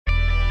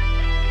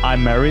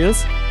I'm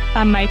Marius.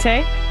 I'm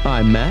Maite.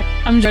 I'm Matt.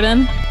 I'm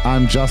Jordan.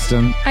 I'm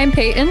Justin. I'm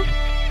Peyton.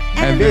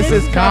 And this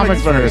is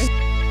Comics Verse.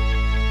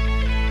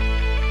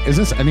 Is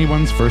this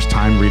anyone's first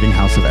time reading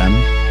House of M?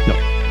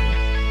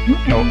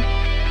 No.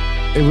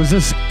 Was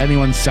this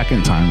anyone's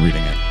second time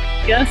reading it?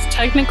 Yes,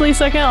 technically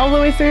second all the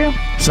way through.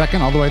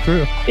 Second all the way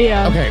through?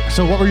 Yeah. Okay,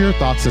 so what were your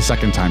thoughts the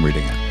second time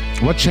reading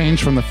it? What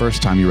changed from the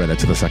first time you read it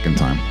to the second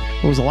time?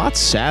 It was a lot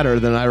sadder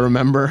than I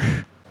remember.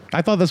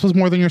 I thought this was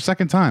more than your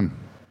second time.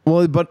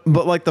 Well, but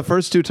like the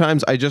first two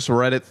times I just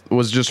read it,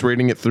 was just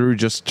reading it through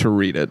just to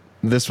read it.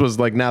 This was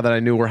like, now that I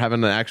knew we're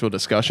having an actual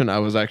discussion, I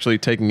was actually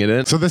taking it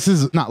in. So this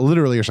is not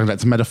literally your second time,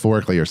 it's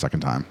metaphorically your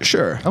second time.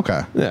 Sure.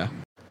 Okay. Yeah.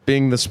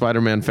 Being the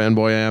Spider-Man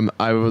fanboy I am,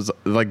 I was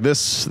like,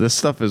 this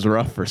stuff is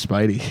rough for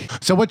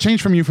Spidey. So what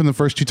changed from you from the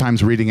first two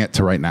times reading it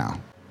to right now?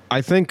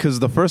 I think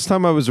because the first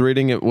time I was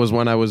reading it was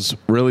when I was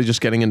really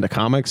just getting into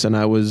comics, and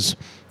I was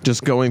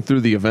just going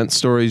through the event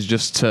stories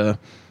just to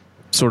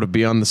sort of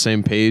be on the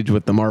same page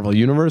with the Marvel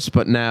Universe.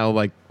 But now,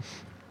 like,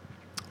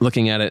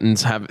 looking at it and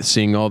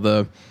seeing all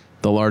the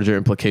larger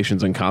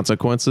implications and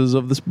consequences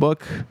of this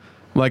book,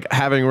 like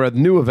having read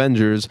New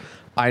Avengers,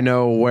 I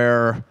know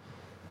where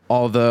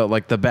all the,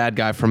 like, the bad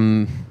guy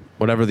from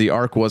whatever the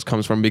arc was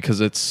comes from, because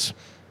it's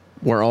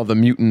where all the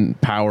mutant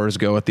powers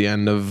go at the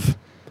end of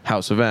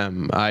House of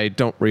M. I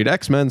don't read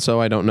X-Men, so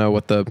I don't know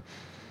what the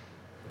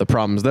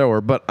problems there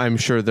were, but I'm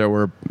sure there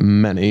were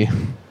many.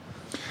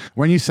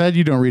 When you said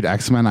you don't read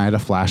X-Men, I had a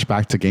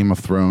flashback to Game of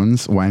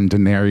Thrones when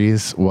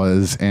Daenerys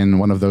was in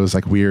one of those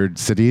like weird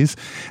cities,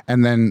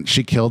 and then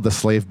she killed the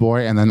slave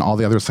boy, and then all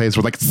the other slaves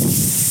were like,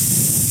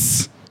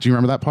 "Sss." Do you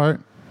remember that part?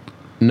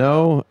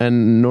 No,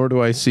 and nor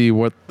do I see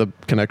what the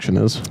connection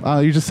is.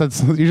 You just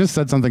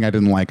said something I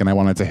didn't like, and I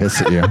wanted to hiss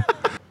at you.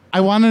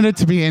 I wanted it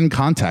to be in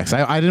context.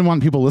 I didn't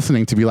want people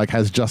listening to be like,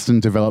 has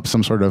Justin developed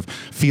some sort of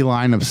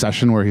feline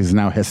obsession where he's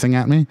now hissing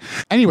at me?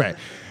 Anyway,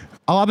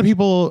 a lot of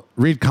people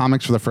read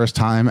comics for the first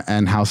time,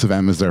 and House of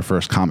M is their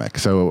first comic.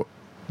 So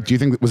do you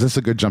think, was this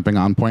a good jumping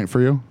on point for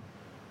you?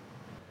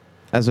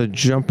 As a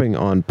jumping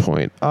on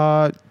point?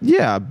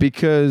 Yeah,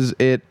 because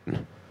it's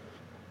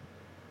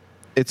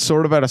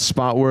sort of at a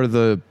spot where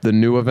the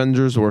new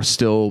Avengers were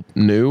still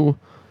new.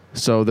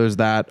 So there's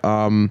that.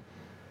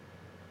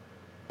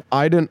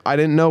 I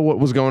didn't know what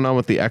was going on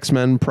with the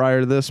X-Men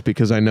prior to this,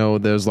 because I know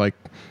there's like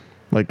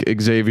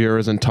Xavier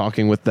isn't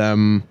talking with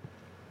them.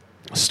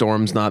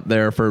 Storm's not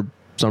there for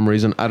some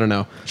reason. I don't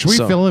know. Should we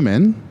fill him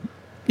in?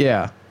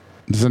 Yeah.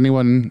 Does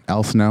anyone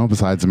else know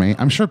besides me?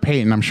 I'm sure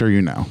Peyton, I'm sure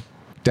you know.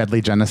 Deadly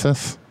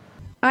Genesis?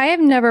 I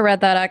have never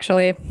read that,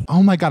 actually.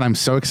 Oh my God, I'm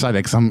so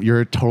excited because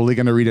you're totally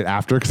going to read it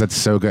after, because it's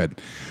so good.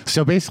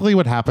 So basically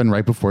what happened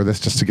right before this,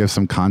 just to give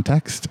some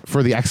context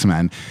for the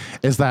X-Men,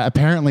 is that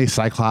apparently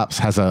Cyclops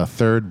has a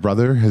third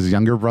brother, his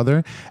younger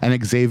brother,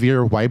 and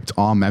Xavier wiped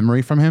all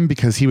memory from him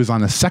because he was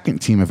on a second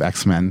team of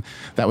X-Men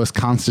that was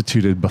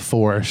constituted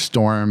before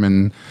Storm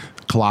and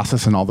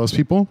Colossus and all those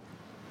people.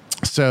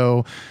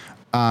 So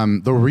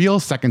the real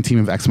second team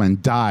of X-Men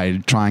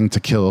died trying to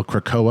kill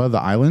Krakoa, the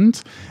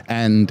island,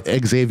 and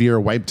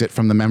Xavier wiped it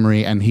from the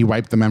memory, and he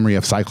wiped the memory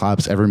of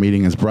Cyclops ever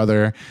meeting his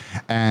brother.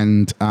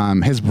 And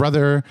his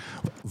brother,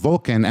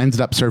 Vulcan, ended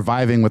up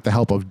surviving with the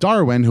help of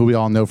Darwin, who we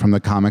all know from the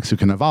comics who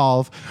can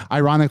evolve.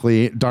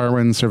 Ironically,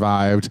 Darwin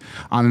survived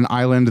on an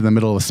island in the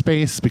middle of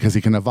space because he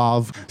can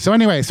evolve. So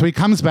anyway, so he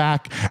comes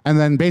back, and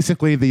then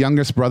basically the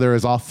youngest brother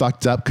is all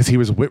fucked up because he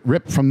was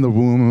ripped from the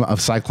womb of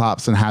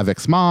Cyclops and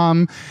Havoc's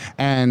mom,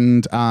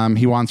 and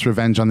he wants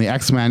revenge on the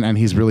X-Men, and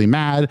he's really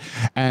mad.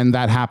 And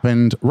that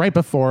happened right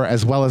before,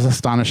 as well as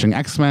Astonishing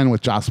X-Men with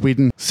Joss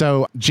Whedon.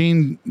 So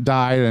Jean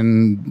died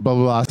and blah,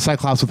 blah, blah.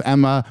 Cyclops with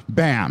Emma,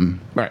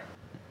 bam. Right.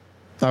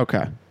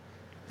 Okay.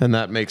 And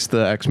that makes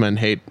the X-Men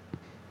hate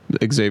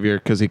Xavier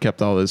because he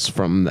kept all this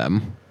from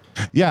them.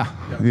 Yeah.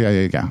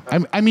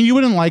 I mean, you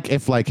wouldn't like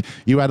if like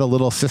you had a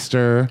little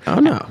sister. Oh,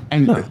 no.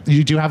 And no.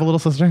 You do have a little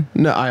sister?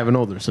 No, I have an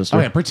older sister.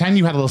 Okay, pretend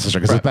you had a little sister,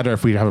 because It's better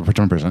if we have a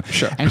pretend person.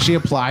 Sure. And she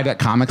applied at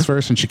Comics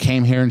First, and she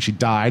came here and she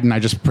died, and I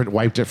just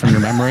wiped it from your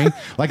memory.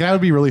 Like, that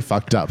would be really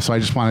fucked up. So I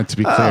just wanted to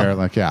be clear.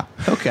 Like, yeah.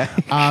 Okay.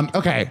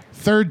 Okay.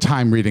 Third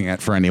time reading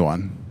it for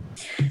anyone.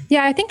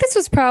 Yeah, I think this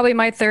was probably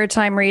my third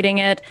time reading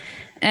it.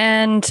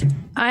 And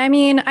I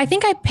mean, I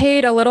think I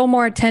paid a little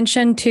more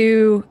attention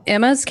to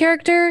Emma's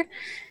character,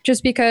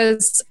 just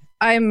because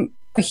I'm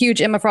a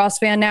huge Emma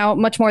Frost fan now,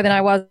 much more than I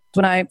was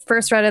when I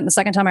first read it and the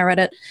second time I read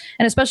it.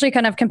 And especially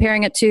kind of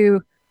comparing it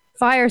to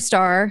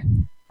Firestar,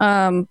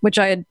 which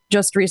I had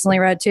just recently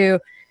read too.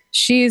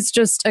 She's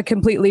just a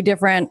completely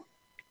different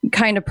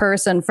kind of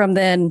person from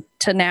then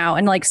to now.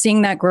 And like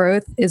seeing that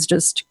growth is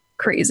just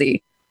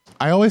crazy.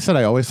 I always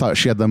thought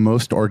she had the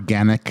most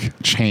organic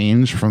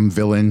change from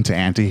villain to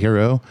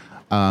anti-hero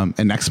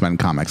in X-Men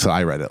comics that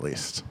I read, at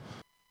least.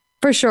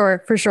 For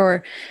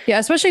sure. Yeah,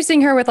 especially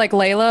seeing her with like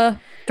Layla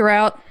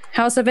throughout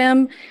House of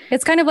M.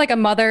 It's kind of like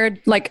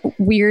a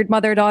weird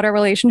mother-daughter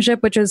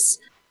relationship, which is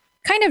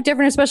kind of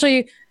different,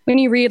 especially when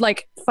you read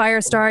like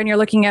Firestar and you're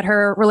looking at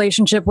her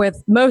relationship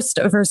with most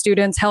of her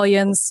students,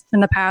 Hellions,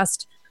 in the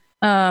past.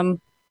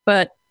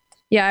 But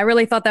yeah, I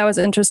really thought that was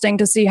interesting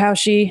to see how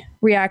she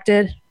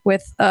reacted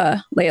with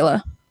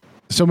Layla.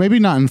 So maybe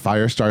not in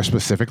Firestar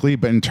specifically,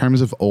 but in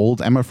terms of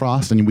old Emma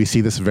Frost, and we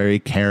see this very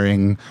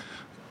caring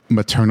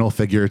maternal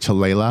figure to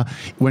Layla.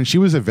 When she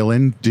was a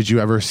villain, did you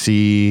ever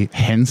see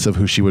hints of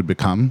who she would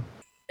become?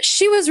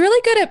 She was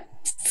really good at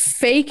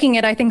faking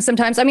it, I think,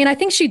 sometimes. I mean, I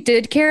think she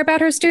did care about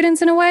her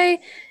students in a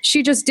way.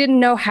 She just didn't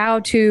know how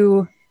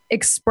to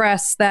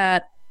express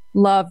that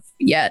love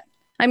yet.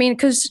 I mean,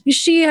 because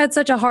she had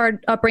such a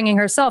hard upbringing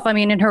herself. I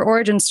mean, in her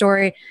origin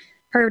story,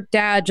 her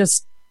dad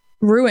just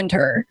ruined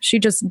her. She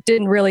just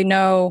didn't really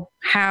know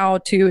how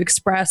to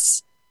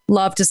express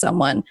love to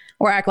someone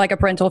or act like a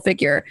parental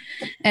figure.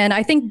 And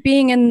I think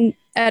being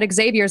at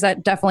Xavier's,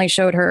 that definitely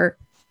showed her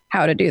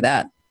how to do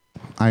that.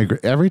 I agree.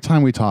 Every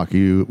time we talk,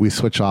 we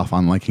switch off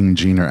on liking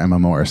Jean or Emma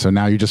more. So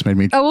now you just made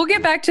me. Oh, we'll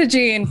get back to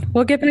Jean.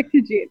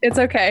 It's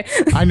okay.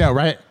 I know,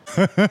 right?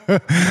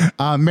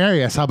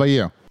 Marius, how about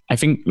you? I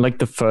think like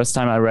the first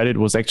time I read it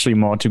was actually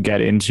more to get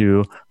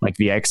into like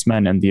the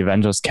X-Men and the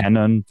Avengers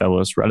canon that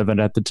was relevant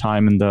at the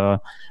time in the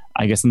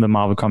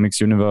Marvel Comics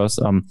universe.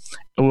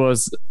 It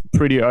was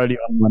pretty early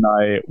on when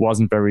I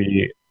wasn't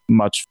very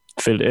much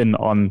filled in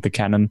on the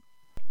canon.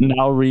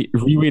 Now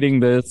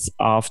rereading this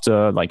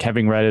after like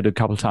having read it a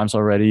couple times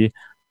already,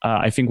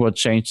 I think what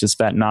changed is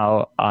that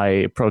now I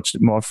approached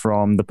it more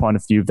from the point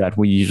of view that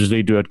we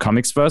usually do at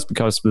Comics First,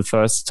 because the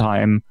first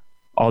time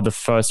or the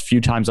first few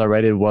times I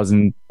read it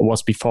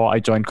was before I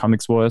joined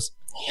Comics Wars.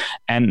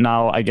 And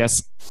now I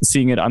guess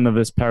seeing it under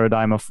this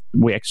paradigm of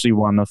we actually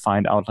want to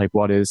find out like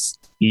what is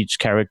each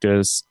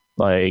character's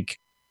like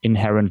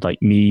inherent like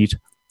need,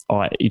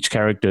 or each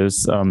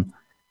character's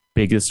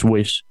biggest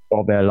wish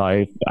for their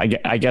life.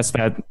 I guess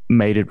that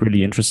made it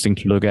really interesting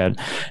to look at.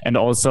 And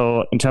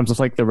also in terms of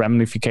like the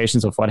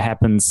ramifications of what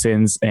happened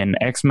since in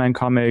X-Men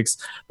comics,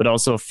 but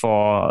also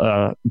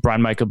for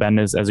Brian Michael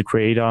Bendis as a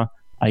creator,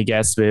 I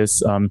guess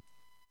this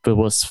it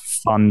was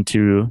fun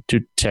to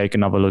take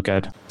another look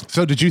at.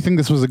 So did you think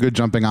this was a good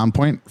jumping on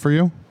point for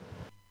you?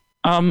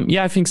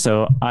 Yeah, I think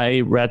so. I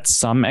read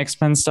some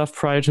X-Men stuff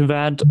prior to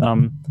that,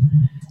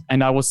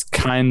 and I was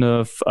kind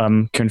of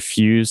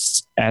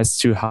confused as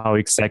to how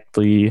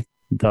exactly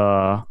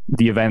the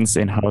events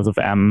in House of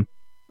M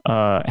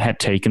had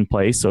taken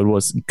place. So it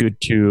was good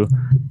to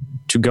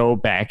go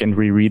back and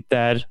reread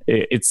that.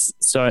 It's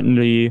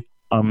certainly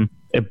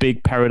a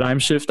big paradigm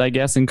shift, I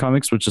guess, in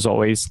comics, which is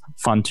always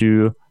fun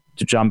to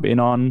jump in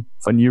on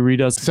for new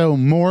readers. So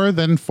more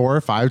than 4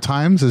 or 5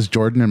 times as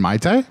Jordan and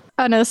Maite?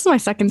 Oh, no, this is my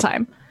second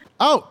time.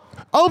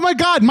 Oh my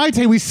God,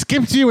 Maite, we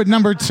skipped you at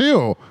number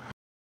 2.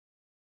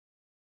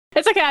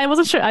 It's okay. I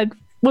wasn't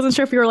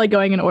sure if you were like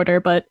going in order,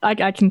 but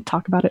I can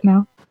talk about it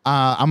now.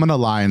 I'm going to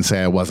lie and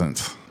say I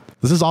wasn't.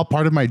 This is all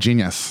part of my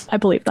genius. I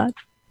believe that.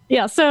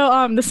 Yeah,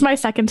 so this is my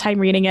second time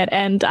reading it,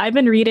 and I've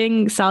been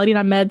reading Saladin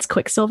Ahmed's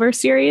Quicksilver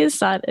series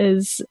that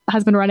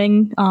has been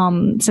running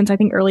since I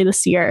think early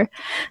this year.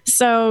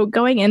 So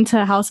going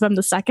into House of M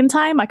the second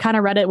time, I kind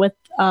of read it with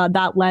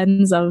that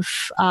lens of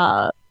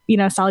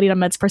Saladin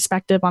Ahmed's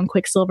perspective on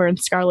Quicksilver and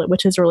Scarlet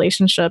Witch's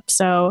relationship.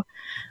 So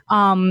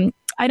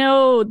I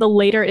know the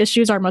later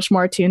issues are much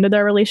more attuned to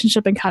their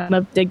relationship and kind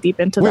of dig deep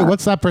into that. Wait,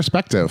 what's that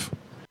perspective?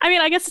 I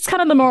mean, I guess it's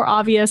kind of the more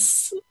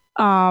obvious.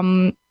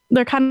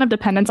 They're kind of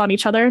dependent on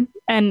each other.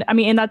 And I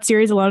mean, in that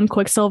series alone,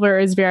 Quicksilver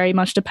is very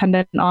much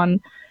dependent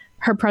on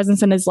her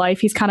presence in his life.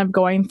 He's kind of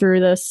going through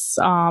this,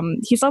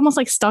 he's almost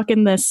like stuck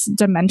in this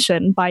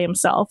dimension by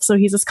himself. So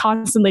he's just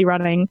constantly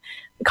running,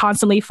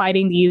 constantly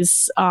fighting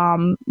these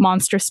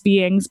monstrous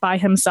beings by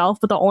himself.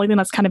 But the only thing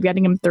that's kind of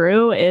getting him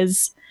through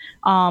is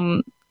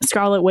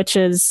Scarlet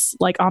Witch's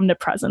like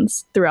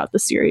omnipresence throughout the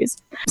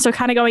series. So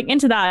kind of going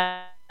into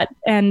that,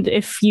 and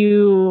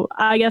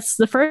I guess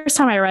the first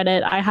time I read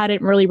it, I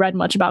hadn't really read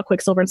much about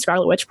Quicksilver and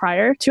Scarlet Witch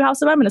prior to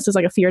House of M, and this was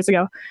like a few years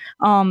ago.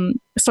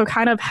 So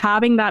kind of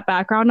having that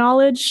background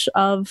knowledge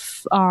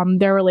of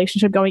their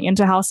relationship going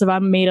into House of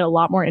M made it a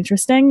lot more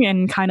interesting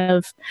and kind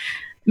of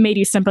made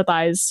you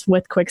sympathize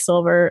with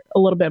Quicksilver a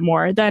little bit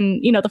more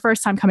than, the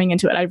first time coming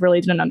into it. I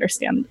really didn't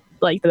understand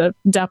like the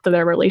depth of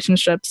their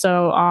relationship.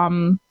 So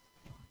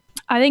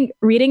I think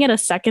reading it a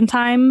second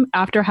time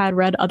after I had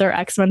read other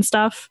X-Men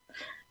stuff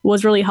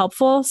was really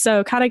helpful.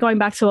 So kind of going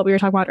back to what we were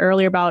talking about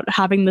earlier about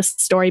having this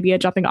story be a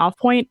jumping off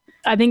point,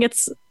 I think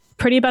it's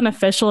pretty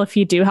beneficial if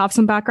you do have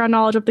some background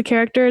knowledge of the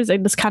characters.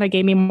 It just kind of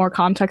gave me more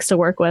context to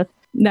work with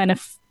than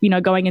if,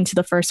 going into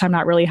the first time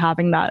not really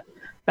having that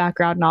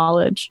background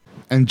knowledge.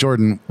 And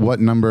Jordan,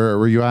 what number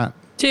were you at?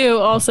 2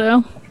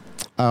 also.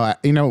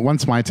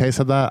 Once Maite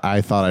said that,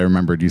 I thought I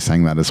remembered you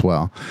saying that as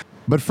well.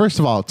 But first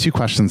of all, 2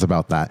 questions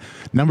about that.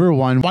 Number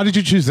 1, why did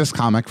you choose this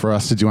comic for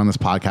us to do on this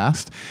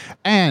podcast?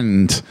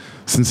 And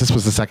since this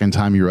was the second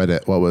time you read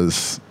it, what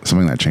was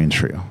something that changed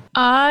for you?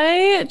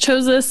 I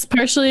chose this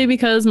partially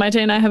because Maite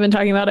and I have been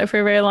talking about it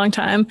for a very long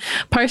time.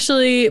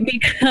 Partially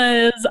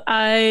because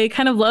I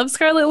kind of love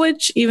Scarlet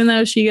Witch, even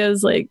though she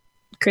goes like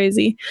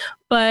crazy.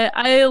 But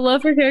I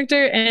love her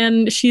character,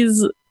 and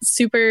she's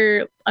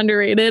super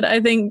underrated, I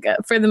think,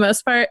 for the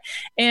most part.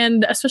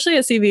 And especially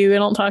at CV, we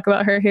don't talk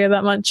about her here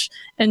that much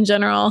in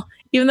general,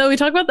 even though we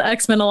talk about the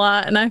X-Men a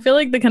lot. And I feel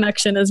like the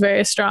connection is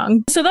very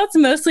strong. So that's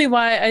mostly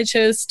why I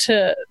chose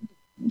to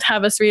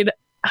have us read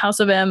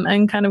House of M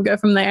and kind of go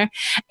from there.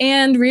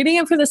 And reading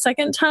it for the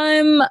second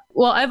time,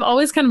 well, I've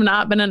always kind of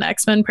not been an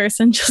X-Men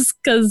person just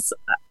because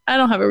I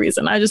don't have a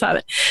reason. I just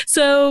haven't.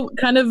 So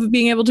kind of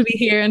being able to be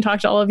here and talk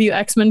to all of you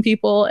X-Men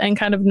people and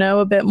kind of know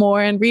a bit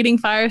more, and reading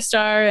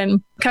Firestar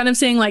and kind of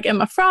seeing like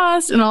Emma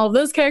Frost and all of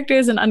those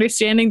characters and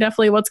understanding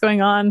definitely what's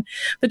going on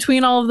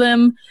between all of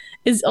them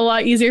is a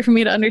lot easier for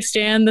me to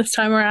understand this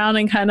time around,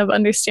 and kind of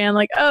understand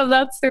like, oh,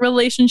 that's the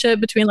relationship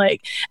between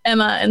like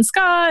Emma and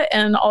Scott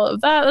and all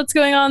of that that's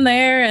going on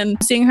there, and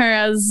seeing her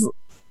as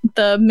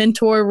the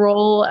mentor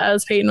role,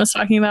 as Peyton was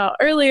talking about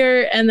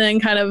earlier, and then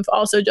kind of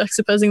also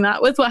juxtaposing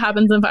that with what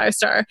happens in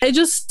Firestar. It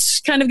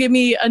just kind of gave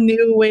me a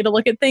new way to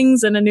look at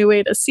things and a new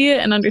way to see it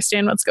and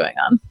understand what's going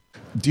on.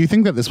 Do you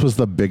think that this was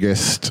the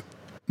biggest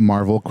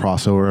Marvel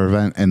crossover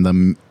event in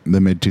the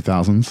mid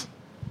 2000s?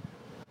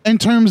 In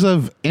terms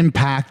of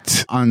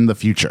impact on the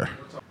future?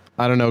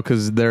 I don't know,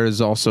 because there is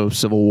also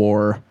Civil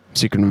War,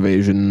 Secret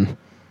Invasion,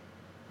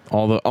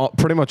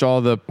 pretty much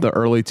all the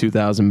early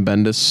 2000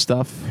 Bendis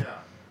stuff. Yeah.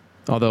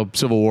 Although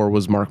Civil War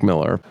was Mark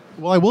Miller.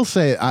 Well, I will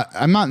say,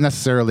 I'm not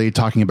necessarily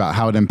talking about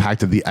how it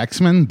impacted the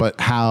X-Men,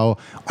 but how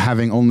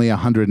having only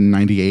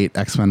 198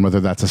 X-Men, whether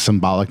that's a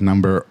symbolic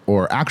number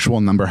or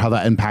actual number, how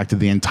that impacted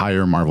the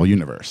entire Marvel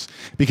universe.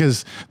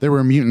 Because there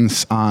were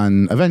mutants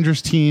on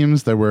Avengers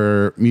teams, there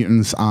were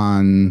mutants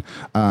on,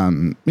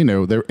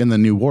 they're in the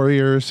New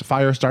Warriors.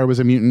 Firestar was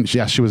a mutant.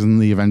 Yes, she was in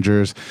the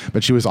Avengers,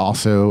 but she was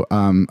also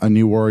a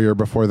New Warrior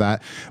before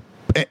that.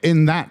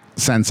 In that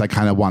sense, I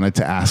kind of wanted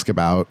to ask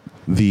about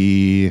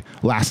the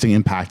lasting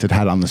impact it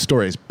had on the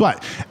stories.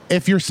 But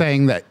if you're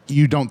saying that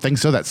you don't think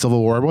so, that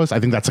Civil War was, I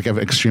think that's like an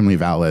extremely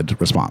valid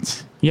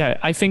response. Yeah,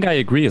 I think I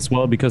agree as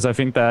well, because I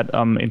think that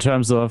in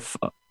terms of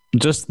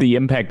just the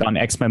impact on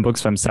X-Men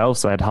books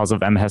themselves, that House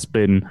of M has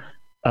been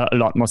a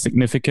lot more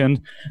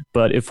significant.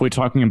 But if we're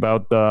talking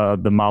about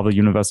the Marvel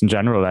universe in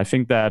general, I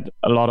think that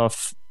a lot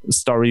of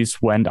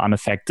stories went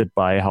unaffected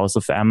by House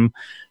of M,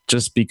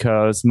 just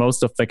because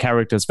most of the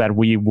characters that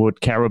we would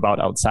care about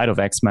outside of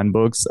X-Men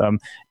books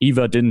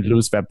either didn't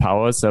lose their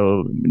power,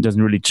 so it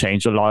doesn't really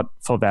change a lot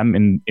for them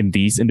in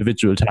these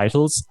individual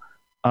titles,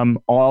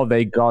 or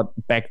they got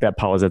back their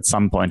powers at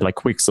some point, like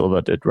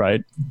Quicksilver did,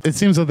 right? It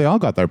seems that they all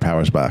got their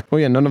powers back. Well,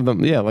 yeah, none of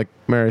them, like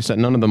Mary said,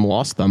 none of them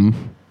lost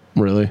them,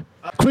 really.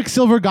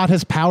 Quicksilver got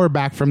his power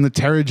back from the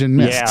Terrigen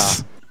Mists.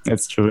 Yeah,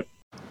 that's true.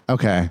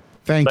 Okay.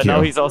 Thank you. But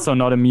now he's also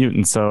not a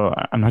mutant, so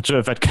I'm not sure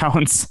if that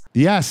counts.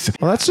 Yes.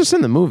 Well, that's just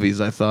in the movies.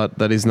 I thought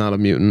that he's not a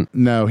mutant.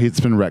 No, he's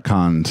been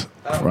retconned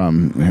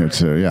from here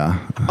too. Yeah.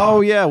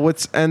 Oh yeah,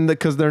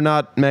 because they're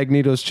not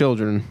Magneto's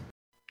children.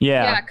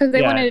 Yeah, because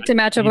they wanted it to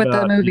match up with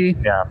the movie.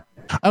 Yeah.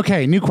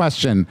 Okay, new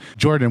question.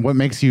 Jordan, what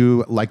makes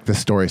you like this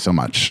story so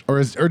much?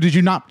 Or did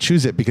you not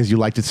choose it because you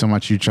liked it so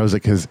much you chose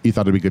it because you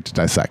thought it'd be good to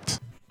dissect?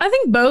 I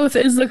think both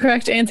is the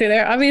correct answer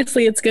there.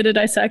 Obviously, it's good to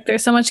dissect.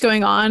 There's so much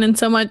going on and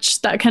so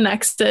much that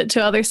connects it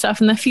to other stuff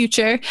in the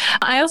future.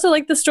 I also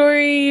like the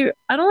story.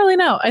 I don't really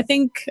know. I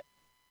think,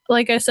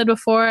 like I said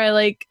before, I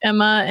like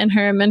Emma and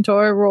her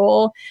mentor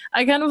role.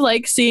 I kind of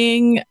like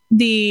seeing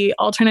the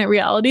alternate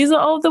realities that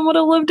all of them would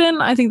have lived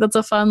in. I think that's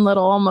a fun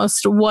little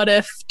almost what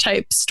if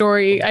type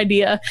story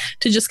idea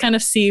to just kind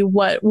of see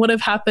what would have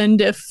happened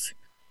if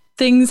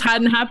things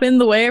hadn't happened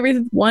the way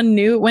everyone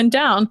knew it went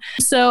down.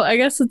 So I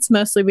guess it's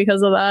mostly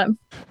because of that.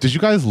 Did you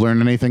guys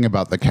learn anything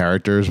about the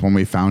characters when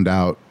we found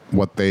out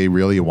what they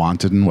really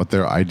wanted and what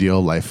their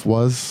ideal life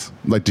was?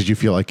 Like, did you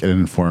feel like it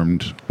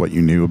informed what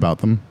you knew about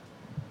them?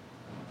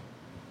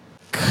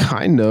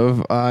 Kind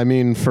of. I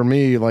mean, for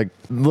me, like,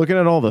 looking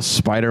at all the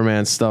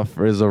Spider-Man stuff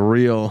is a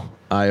real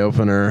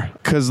eye-opener.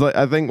 Because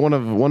I think one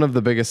of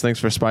the biggest things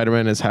for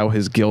Spider-Man is how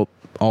his guilt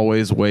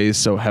always weighs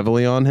so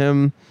heavily on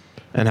him,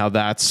 and how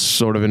that's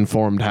sort of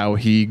informed how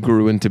he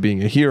grew into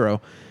being a hero.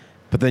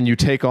 But then you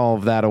take all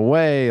of that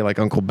away, like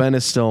Uncle Ben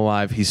is still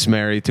alive, he's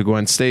married to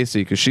Gwen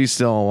Stacy because she's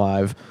still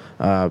alive,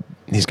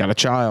 he's got a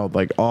child,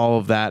 like all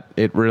of that,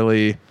 it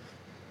really,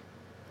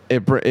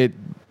 it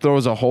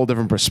throws a whole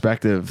different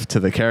perspective to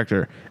the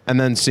character. And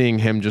then seeing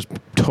him just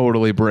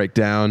totally break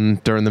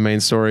down during the main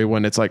story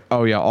when it's like,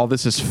 oh yeah, all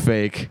this is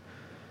fake.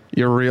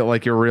 Your real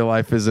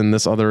life is in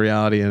this other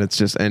reality, and it's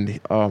just, and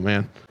oh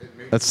man,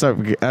 that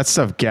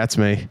stuff gets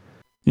me.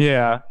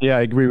 Yeah,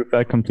 I agree with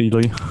that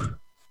completely.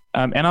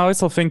 And I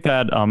also think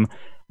that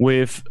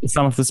with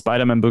some of the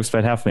Spider-Man books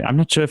that have been, I'm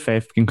not sure if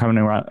they've been coming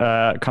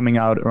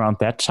out around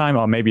that time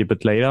or maybe a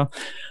bit later.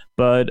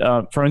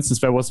 But for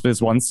instance, there was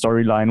this one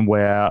storyline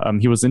where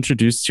he was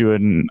introduced to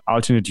an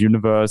alternate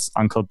universe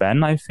Uncle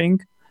Ben, I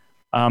think.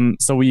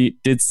 So we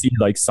did see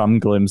like some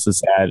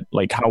glimpses at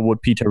like how would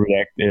Peter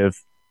react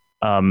if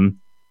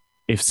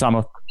some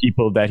of the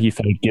people that he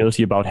felt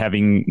guilty about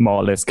having more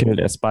or less killed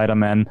as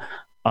Spider-Man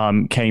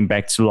came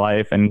back to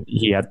life and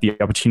he had the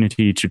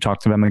opportunity to talk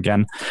to them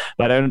again.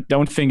 But I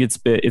don't think it's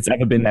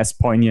ever been as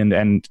poignant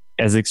and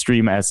as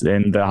extreme as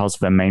in the House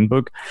of M main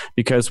book,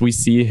 because we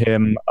see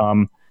him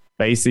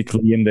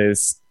basically in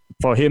this,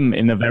 for him,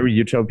 in a very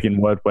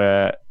utopian world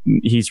where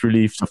he's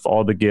relieved of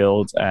all the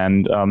guilt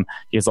and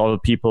he has all the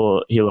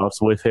people he loves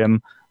with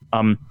him.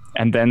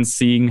 And then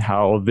seeing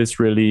how this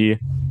really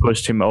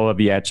pushed him over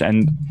the edge,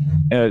 and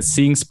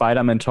seeing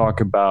Spider-Man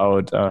talk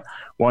about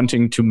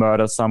wanting to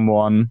murder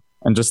someone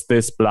and just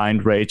this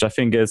blind rage, I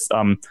think is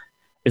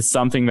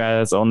something that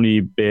has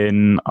only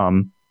been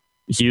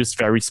used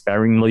very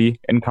sparingly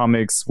in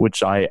comics,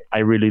 which I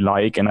really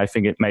like, and I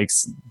think it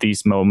makes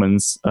these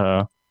moments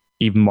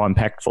even more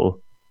impactful.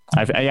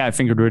 I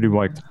think it really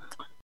worked.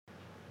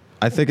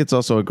 I think it's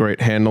also a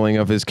great handling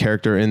of his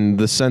character in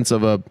the sense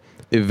of a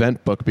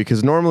event book,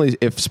 because normally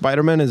if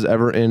Spider-Man is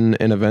ever in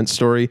an event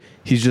story,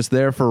 he's just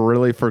there for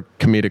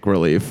comedic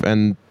relief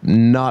and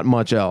not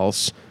much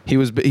else. He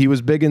was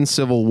big in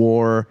Civil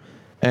War,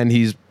 and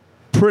he's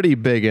pretty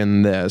big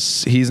in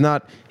this. He's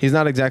not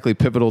exactly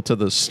pivotal to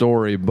the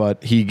story,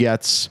 but he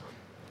gets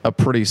a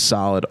pretty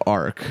solid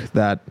arc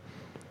that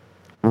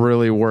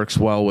really works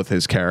well with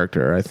his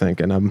character, I think,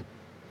 and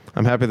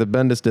I'm happy that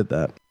Bendis did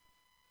that.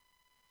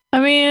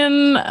 I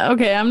mean,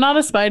 okay, I'm not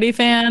a Spidey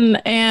fan,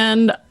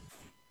 and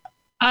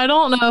I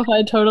don't know if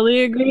I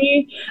totally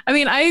agree. I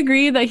mean, I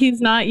agree that he's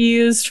not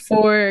used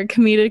for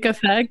comedic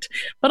effect,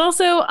 but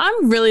also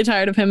I'm really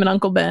tired of him and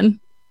Uncle Ben.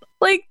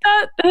 Like,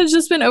 that has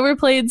just been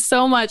overplayed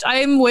so much.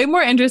 I'm way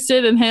more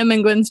interested in him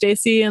and Gwen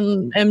Stacy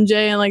and MJ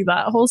and like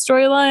that whole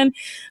storyline,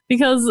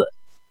 because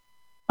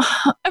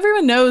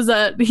everyone knows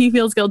that he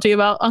feels guilty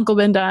about Uncle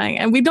Ben dying,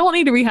 and we don't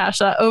need to rehash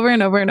that over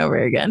and over and over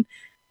again.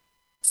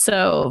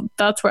 So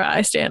that's where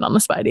I stand on the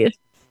Spidey.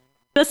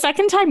 The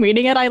second time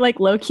reading it, I like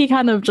low-key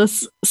kind of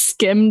just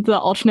skimmed the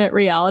alternate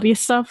reality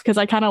stuff because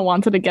I kind of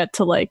wanted to get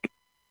to like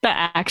the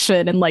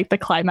action and like the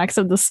climax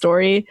of the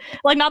story.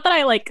 Like, not that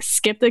I like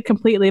skipped it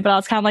completely, but I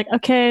was kind of like,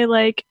 okay,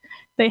 like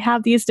they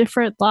have these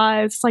different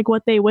lives, like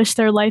what they wish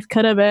their life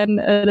could have been,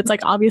 and it's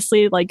like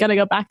obviously like gonna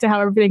go back to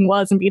how everything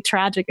was and be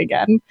tragic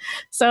again.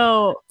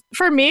 So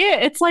for me,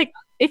 it's like,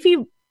 if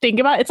you think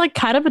about it, it's like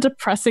kind of a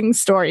depressing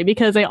story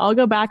because they all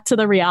go back to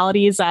the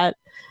realities that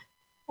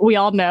we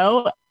all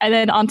know, and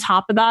then on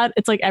top of that,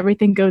 it's like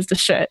everything goes to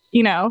shit,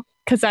 you know,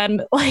 because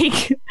then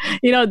like,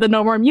 you know, the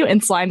No More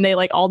Mutants line, they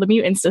like all the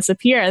mutants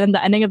disappear, and then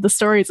the ending of the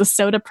story is just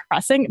so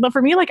depressing. But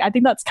for me, like, I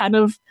think that kind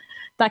of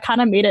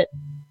made it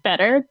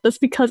better,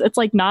 just because it's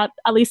like not,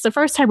 at least the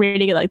first time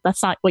reading it, like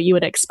that's not what you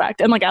would expect.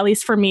 And like, at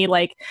least for me,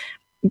 like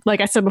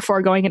I said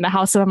before, going into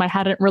House of M, I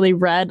hadn't really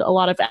read a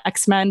lot of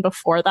X-Men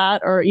before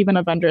that, or even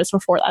Avengers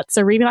before that.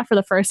 So reading that for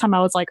the first time,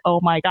 I was like, oh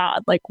my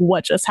God, like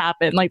what just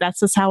happened? Like that's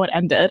just how it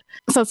ended.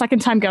 So second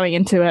time going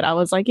into it, I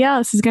was like, yeah,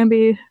 this is going to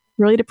be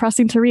really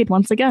depressing to read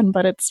once again,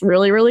 but it's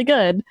really, really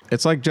good.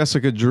 It's like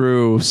Jessica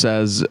Drew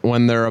says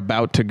when they're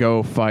about to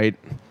go fight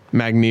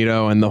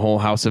Magneto and the whole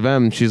House of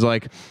M, she's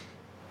like,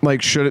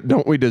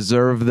 don't we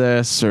deserve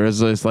this? Or is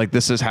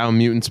this is how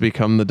mutants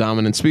become the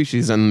dominant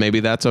species, and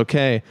maybe that's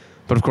okay.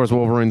 But of course,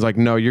 Wolverine's like,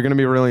 no, you're going to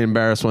be really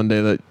embarrassed one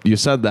day that you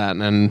said that.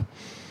 And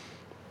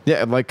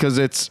yeah, like, because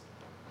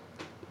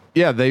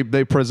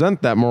they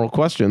present that moral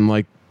question,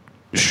 like,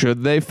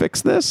 should they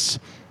fix this?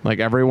 Like,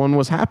 everyone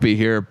was happy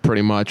here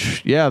pretty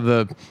much. Yeah,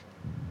 the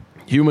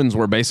humans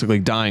were basically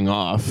dying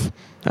off,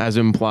 as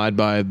implied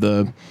by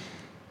the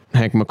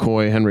Hank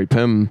McCoy, Henry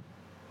Pym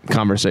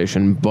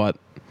conversation. But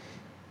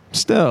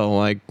still,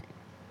 like,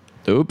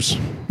 oops,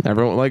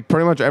 everyone, like,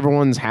 pretty much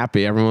everyone's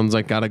happy. Everyone's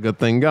like got a good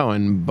thing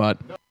going, but.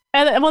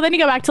 And well, then you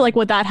go back to like,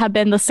 would that have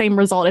been the same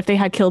result if they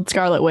had killed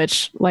Scarlet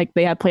Witch like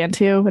they had planned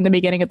to in the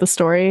beginning of the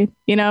story?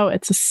 You know,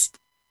 it's just,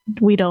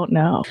 we don't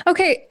know.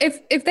 Okay,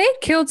 if they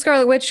had killed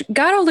Scarlet Witch,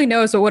 God only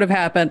knows what would have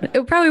happened.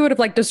 It probably would have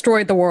like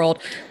destroyed the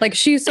world. Like,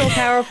 she's so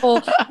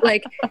powerful.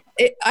 Like,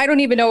 I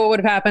don't even know what would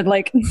have happened.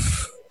 Like,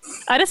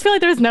 I just feel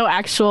like there's no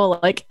actual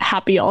like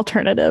happy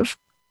alternative.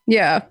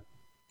 Yeah.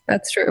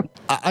 That's true.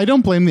 I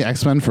don't blame the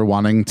X-Men for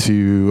wanting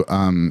to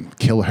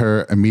kill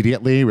her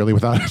immediately, really,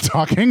 without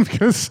talking,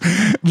 because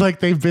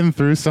like they've been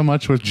through so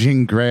much with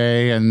Jean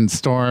Grey and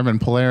Storm and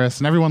Polaris,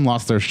 and everyone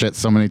lost their shit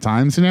so many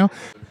times, you know?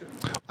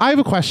 I have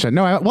a question.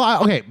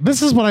 Okay,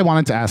 this is what I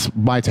wanted to ask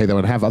Maite that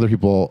would have other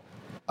people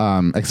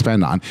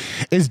expand on,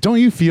 is don't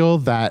you feel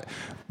that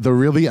the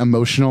really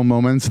emotional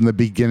moments in the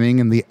beginning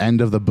and the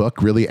end of the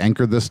book really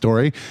anchored the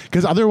story?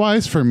 Because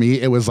otherwise, for me,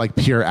 it was like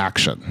pure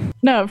action.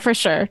 No, for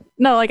sure.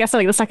 No, like I said,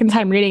 like the second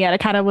time reading it, it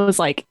kind of was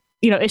like,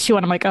 you know, issue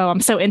one, I'm like, oh, I'm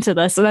so into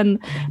this. And then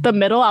the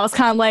middle, I was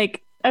kind of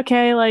like,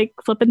 okay, like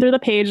flipping through the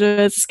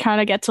pages,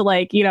 kind of get to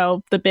like, you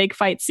know, the big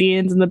fight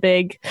scenes and the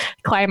big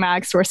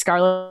climax where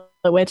Scarlet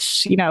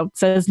Witch, you know,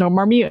 says no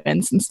more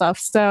mutants and stuff.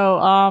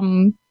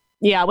 So,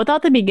 yeah,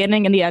 without the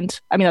beginning and the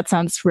end, I mean, that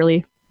sounds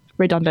really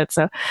redundant.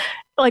 So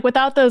like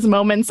without those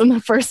moments in the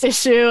first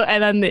issue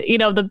and then the, you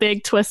know, the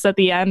big twist at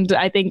the end,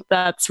 I think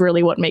that's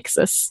really what makes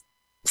this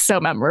so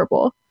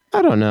memorable.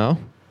 I don't know,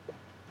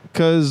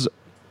 because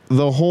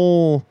the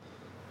whole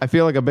I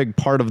feel like a big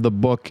part of the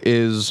book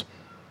is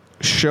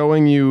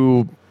showing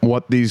you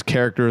what these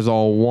characters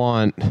all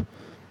want.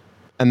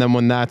 And then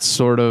when it's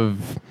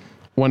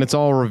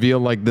all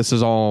revealed, like this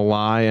is all a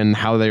lie and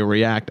how they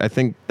react, I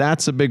think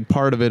that's a big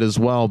part of it as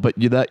well. But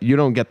you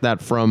don't get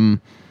that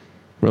from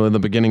really the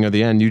beginning or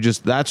the end.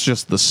 That's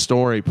just the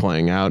story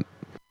playing out.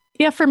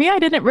 Yeah, for me, I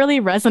didn't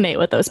really resonate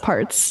with those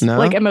parts,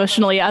 like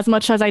emotionally, as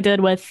much as I did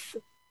with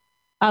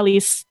at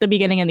least the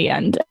beginning and the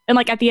end. And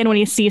like at the end, when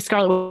you see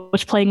Scarlet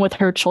Witch playing with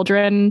her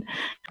children,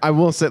 I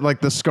will say,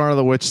 like, the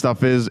Scarlet Witch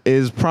stuff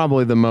is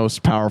probably the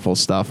most powerful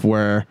stuff,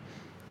 where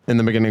in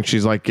the beginning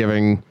she's like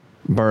giving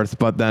birth,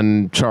 but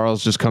then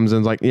Charles just comes in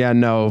and is like, yeah,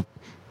 no,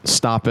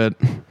 stop it,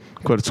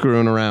 quit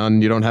screwing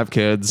around, you don't have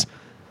kids.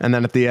 And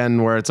then at the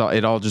end where it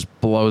all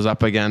just blows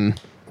up again,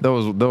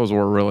 those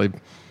were really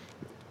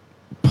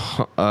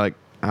I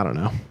don't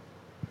know,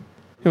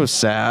 it was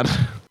sad.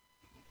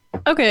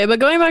 Okay, but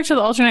going back to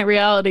the alternate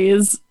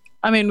realities,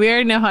 I mean, we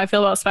already know how I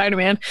feel about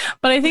Spider-Man,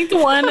 but I think the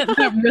one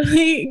that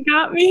really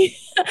got me,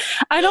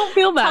 I don't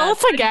feel bad.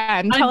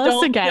 Tell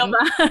us again.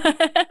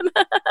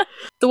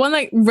 The one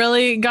that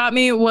really got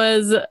me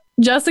was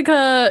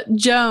Jessica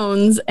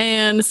Jones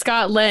and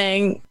Scott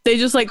Lang. They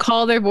just like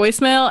call their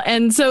voicemail.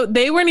 And so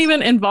they weren't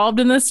even involved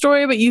in this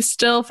story, but you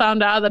still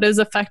found out that it was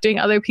affecting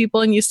other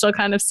people. And you still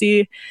kind of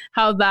see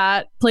how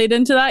that played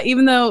into that,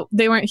 even though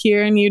they weren't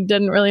here and you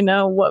didn't really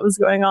know what was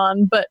going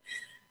on. But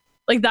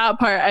like that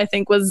part, I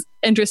think, was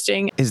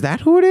interesting. Is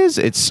that who it is?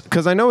 It's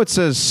because I know it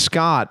says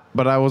Scott,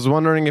 but I was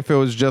wondering if it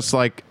was just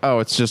like, oh,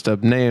 it's just a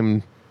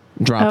name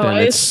dropped in.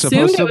 It's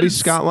supposed to be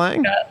Scott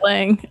Lang? Scott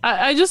Lang.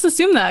 I just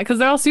assumed that because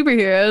they're all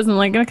superheroes and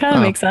like it kind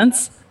of makes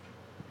sense.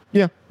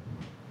 Yeah,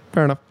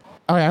 fair enough.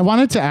 All right, I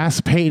wanted to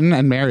ask Peyton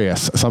and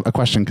Marius a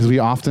question because we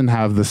often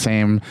have the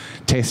same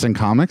taste in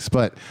comics,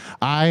 but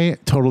I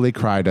totally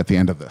cried at the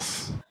end of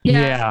this.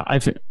 Yeah, I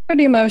think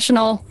pretty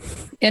emotional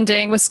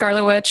ending with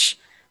Scarlet Witch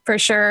for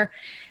sure,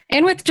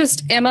 and with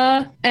just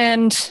Emma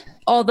and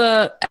all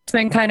the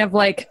X-Men kind of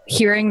like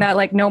hearing that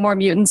like no more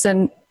mutants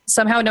and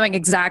somehow knowing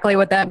exactly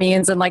what that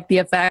means and like the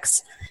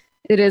effects.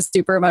 It is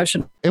super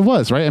emotional. It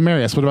was, right? And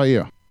Marius, what about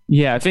you?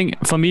 Yeah, I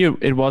think for me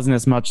it wasn't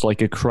as much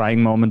like a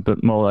crying moment,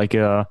 but more like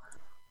a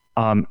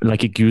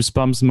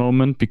goosebumps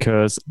moment,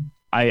 because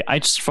I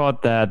just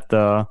thought that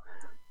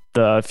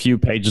the few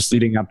pages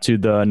leading up to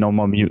the No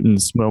More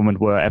Mutants moment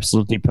were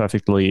absolutely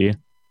perfectly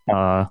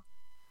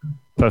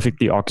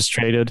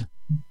orchestrated,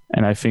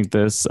 and I think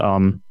this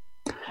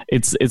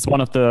it's one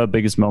of the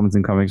biggest moments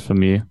in comics for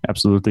me.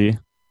 Absolutely.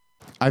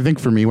 I think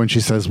for me, when she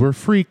says we're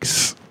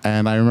freaks,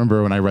 and I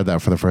remember when I read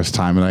that for the first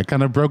time and I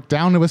kind of broke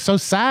down, it was so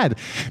sad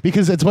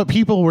because it's what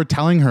people were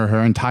telling her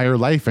entire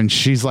life. And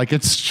she's like,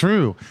 it's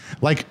true.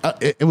 Like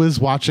it was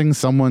watching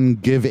someone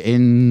give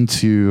in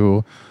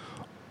to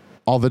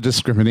all the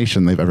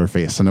discrimination they've ever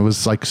faced. And it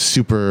was like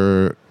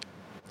super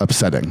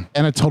upsetting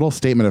and a total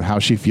statement of how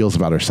she feels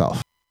about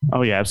herself.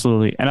 Oh yeah,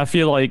 absolutely. And I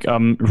feel like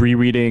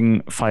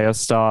rereading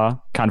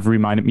Firestar kind of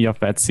reminded me of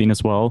that scene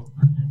as well,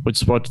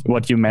 which is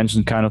what you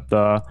mentioned, kind of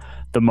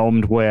the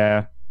moment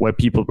where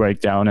people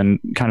break down and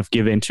kind of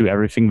give in to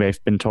everything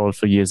they've been told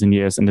for years and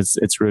years, and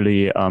it's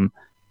really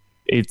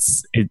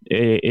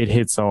it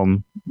hits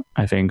home,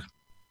 I think.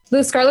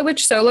 The Scarlet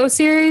Witch solo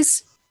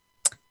series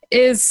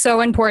is so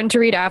important to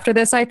read after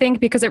this, I think,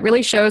 because it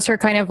really shows her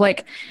kind of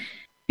like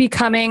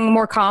becoming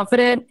more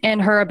confident in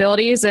her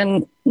abilities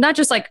and not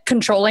just like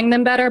controlling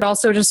them better, but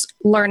also just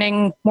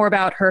learning more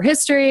about her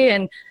history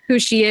and who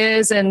she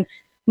is and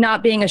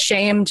not being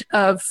ashamed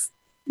of,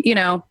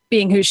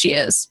 being who she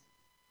is.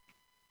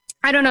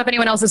 I don't know if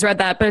anyone else has read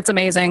that, but it's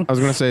amazing. I was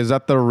going to say, is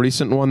that the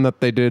recent one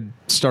that they did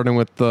starting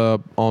with the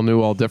all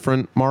new, all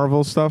different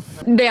Marvel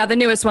stuff? Yeah, the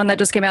newest one that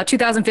just came out,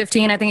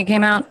 2015, I think it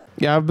came out.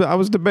 Yeah, I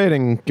was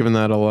debating giving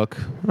that a look.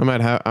 I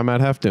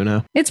might have to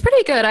now. It's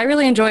pretty good. I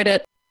really enjoyed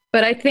it.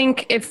 But I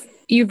think if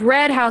you've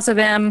read House of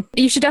M,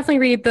 you should definitely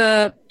read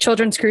the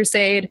Children's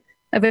Crusade,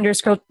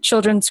 Avengers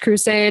Children's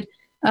Crusade.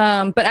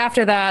 But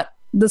after that,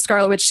 the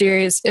Scarlet Witch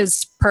series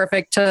is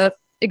perfect to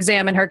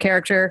examine her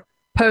character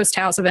post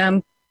House of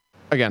M.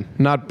 Again,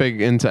 not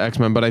big into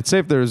X-Men, but I'd say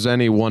if there's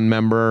any one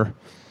member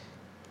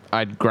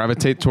I'd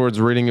gravitate towards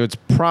reading, it's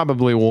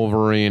probably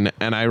Wolverine.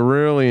 And I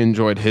really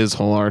enjoyed his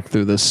whole arc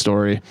through this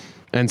story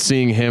and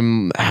seeing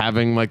him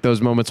having like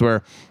those moments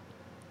where,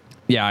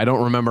 yeah, I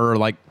don't remember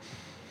like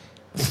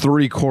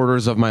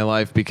 3/4 of my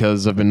life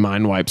because I've been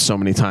mind wiped so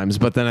many times.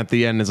 But then at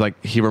the end, it's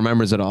like he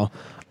remembers it all.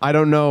 I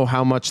don't know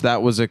how much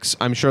that was.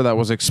 I'm sure that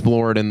was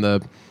explored in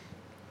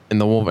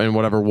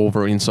whatever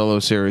Wolverine solo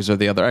series or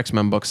the other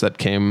X-Men books that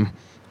came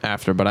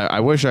after. But I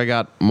wish I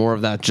got more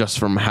of that just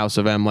from House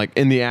of M. Like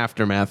in the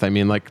aftermath, I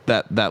mean, like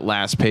that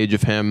last page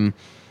of him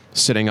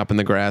sitting up in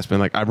the grass, being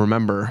like, I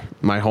remember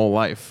my whole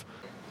life.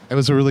 It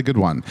was a really good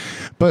one,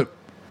 but.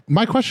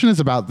 My question is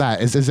about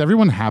that. Is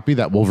everyone happy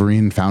that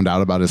Wolverine found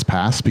out about his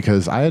past?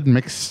 Because I had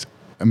mixed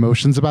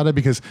emotions about it.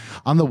 Because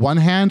on the one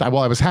hand, I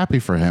was happy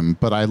for him,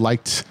 but I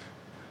liked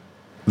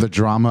the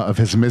drama of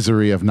his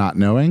misery of not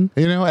knowing,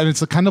 and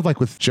it's kind of like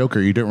with Joker.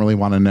 You don't really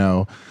want to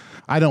know.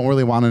 I don't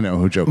really want to know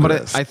who Joker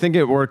is. I think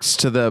it works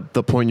to the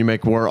point you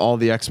make where all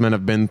the X-Men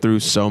have been through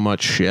so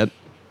much shit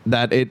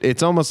that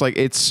it's almost like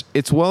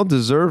it's well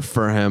deserved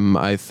for him,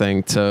 I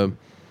think, to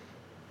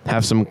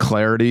have some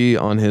clarity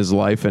on his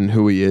life and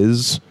who he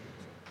is.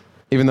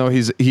 Even though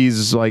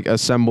he's like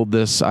assembled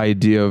this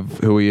idea of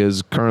who he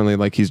is currently,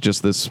 like he's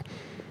just this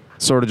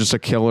sort of just a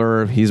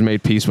killer. He's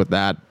made peace with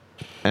that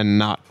and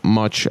not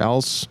much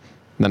else.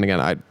 Then again,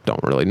 I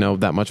don't really know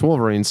that much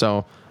Wolverine,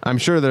 so I'm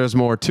sure there's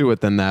more to it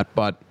than that,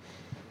 but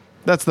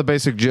that's the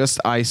basic gist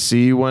I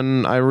see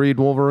when I read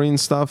Wolverine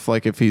stuff,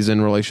 like if he's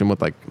in relation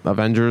with like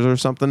Avengers or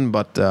something.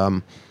 But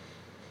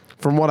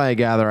from what I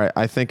gather,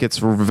 I think it's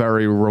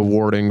very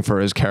rewarding for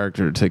his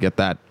character to get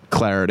that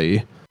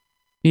clarity.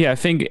 Yeah, I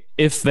think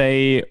if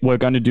they were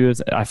going to do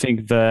it, I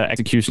think the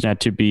execution had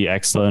to be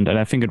excellent, and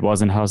I think it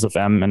was in House of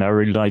M, and I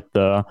really liked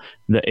the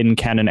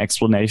in-canon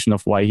explanation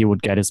of why he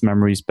would get his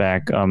memories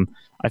back.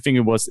 I think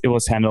it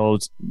was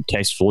handled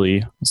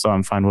tastefully, so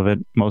I'm fine with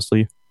it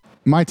mostly.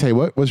 Maite,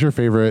 what was your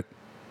favorite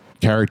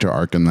character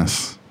arc in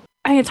this?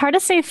 It's hard to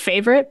say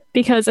favorite,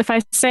 because if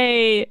I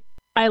say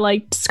I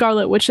liked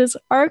Scarlet Witch's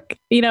arc,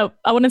 I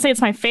wouldn't say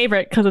it's my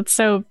favorite because it's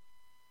so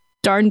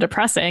darn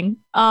depressing.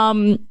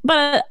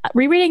 But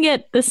rereading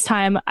it this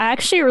time, I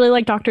actually really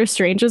like Doctor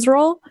Strange's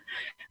role,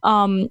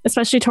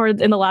 especially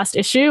in the last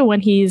issue when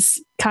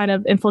he's kind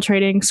of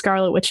infiltrating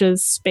Scarlet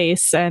Witch's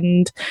space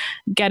and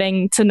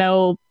getting to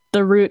know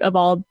the root of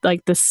all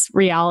like this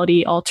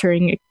reality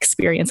altering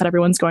experience that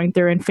everyone's going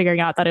through and figuring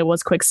out that it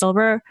was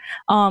Quicksilver.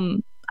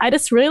 I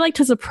just really liked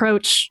his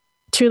approach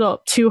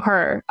to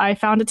her. I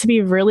found it to be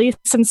really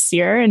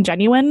sincere and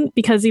genuine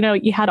because,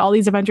 you had all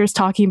these Avengers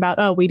talking about,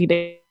 oh, we need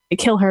to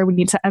kill her, we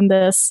need to end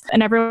this,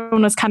 and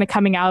everyone was kind of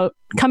coming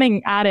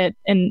at it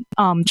in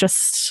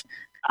just,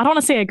 I don't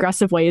want to say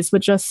aggressive ways,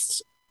 but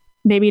just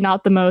maybe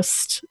not the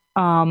most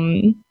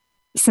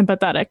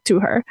sympathetic to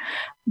her.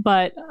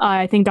 But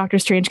I think Doctor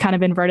Strange kind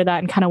of inverted that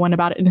and kind of went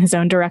about it in his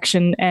own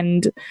direction,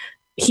 and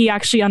he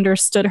actually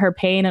understood her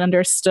pain and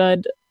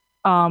understood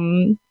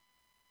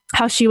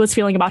how she was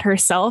feeling about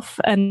herself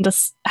and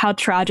just how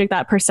tragic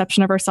that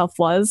perception of herself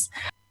was.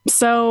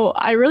 So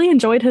I really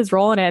enjoyed his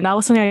role in it, and that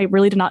was something I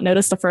really did not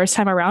notice the first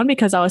time around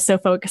because I was so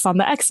focused on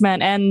the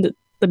X-Men and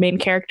the main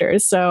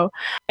characters. So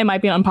it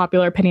might be an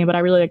unpopular opinion, but I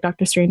really like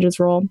Doctor Strange's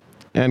role.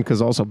 And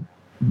because also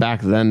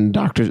back then,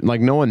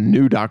 no one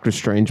knew Doctor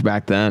Strange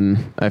back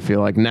then. I feel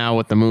like now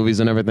with the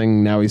movies and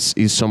everything, now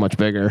he's so much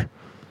bigger.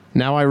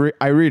 Now I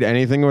read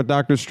anything with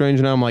Doctor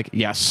Strange now, I'm like,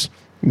 yes,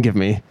 give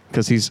me,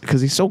 because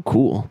he's so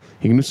cool.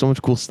 He can do so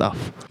much cool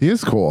stuff. He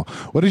is cool.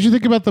 What did you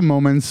think about the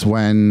moments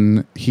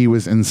when he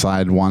was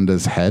inside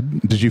Wanda's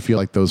head? Did you feel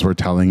like those were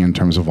telling in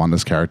terms of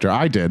Wanda's character?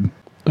 I did.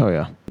 Oh,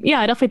 yeah.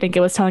 Yeah, I definitely think it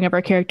was telling of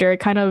her character.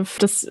 It kind of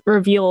just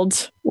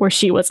revealed where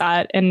she was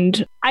at.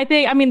 And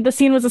the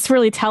scene was just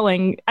really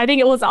telling. I think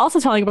it was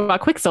also telling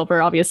about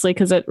Quicksilver, obviously,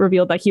 because it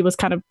revealed that he was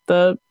kind of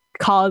the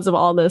cause of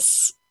all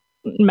this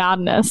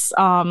madness.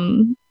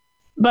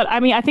 But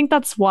I think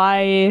that's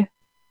why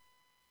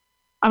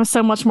I'm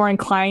so much more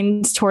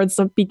inclined towards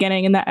the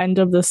beginning and the end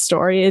of the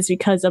story is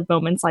because of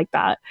moments like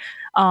that.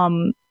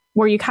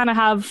 Where you kind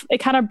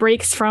of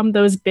breaks from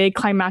those big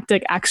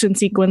climactic action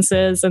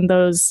sequences and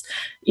those,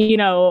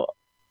 the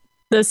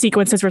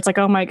sequences where it's like,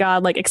 oh my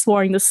God, like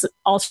exploring this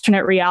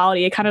alternate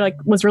reality. It kind of like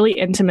was really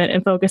intimate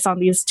and focused on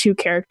these two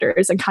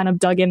characters and kind of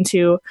dug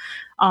into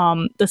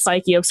the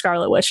psyche of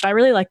Scarlet Witch. And I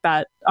really like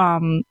that.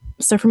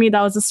 So for me,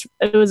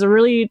 it was a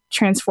really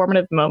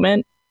transformative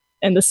moment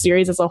in the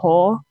series as a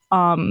whole.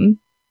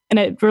 And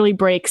it really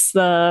breaks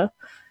the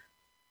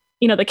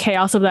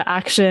chaos of the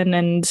action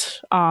and,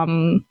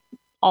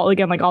 all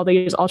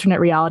these alternate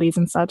realities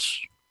and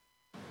such.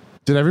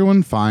 Did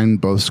everyone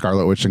find both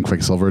Scarlet Witch and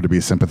Quicksilver to be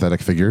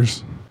sympathetic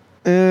figures?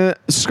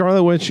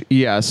 Scarlet Witch,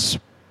 yes.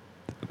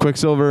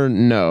 Quicksilver,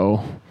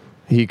 no.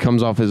 He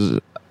comes off as...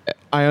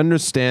 I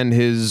understand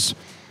his...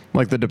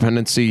 like the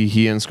dependency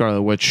he and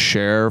Scarlet Witch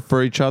share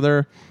for each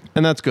other,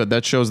 and that's good.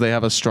 That shows they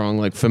have a strong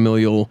like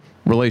familial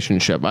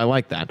relationship. I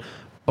like that.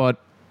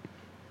 But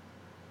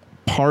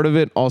part of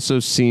it also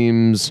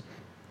seems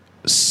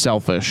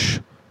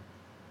selfish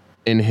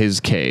in his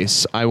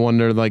case. I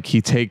wonder, like,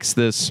 he takes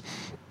this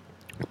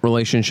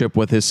relationship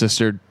with his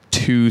sister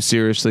too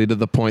seriously to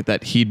the point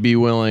that he'd be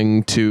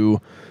willing to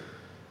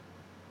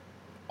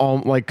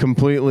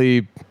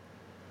completely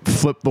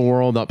flip the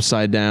world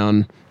upside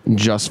down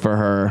just for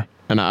her.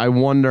 And I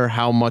wonder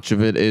how much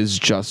of it is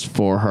just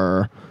for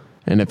her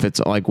and if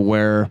it's like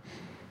where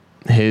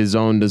his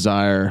own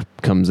desire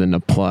comes into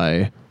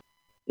play.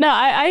 No,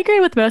 I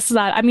agree with most of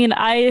that.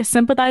 I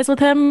sympathize with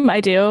him.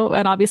 I do.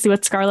 And obviously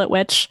with Scarlet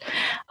Witch,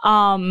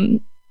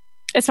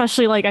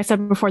 especially like I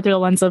said before, through the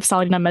lens of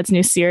Saladin Ahmed's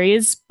new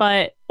series.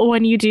 But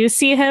when you do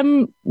see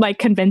him like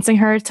convincing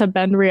her to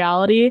bend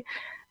reality,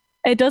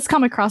 it does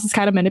come across as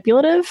kind of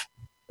manipulative.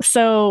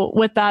 So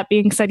with that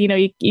being said,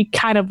 you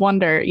kind of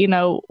wonder,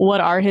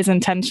 what are his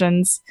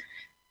intentions?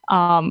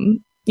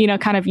 Kind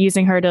of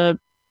using her to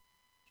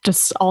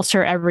just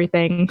alter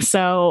everything.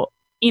 So,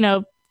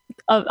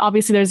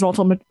 obviously there's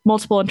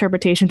multiple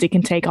interpretations you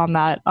can take on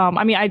that.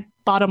 I mean,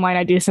 bottom line,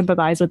 I do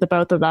sympathize with the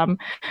both of them.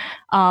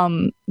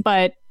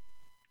 But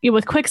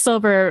with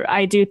Quicksilver,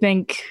 I do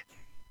think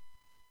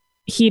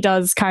he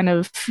does kind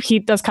of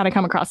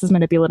come across as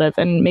manipulative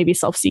and maybe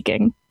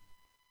self-seeking.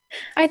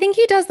 I think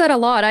he does that a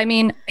lot. I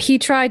mean, he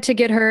tried to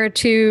get her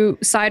to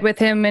side with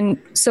him in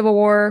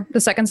the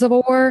second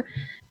Civil War.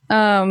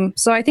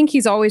 So I think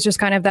he's always just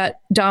kind of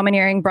that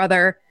domineering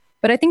brother.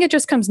 But I think it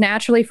just comes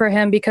naturally for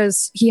him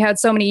because he had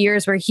so many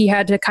years where he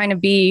had to kind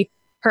of be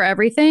her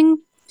everything.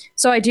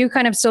 So I do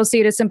kind of still see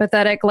it as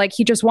sympathetic. Like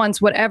he just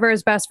wants whatever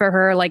is best for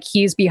her. Like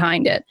he's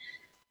behind it.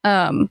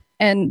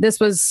 And this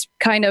was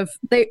kind of,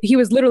 he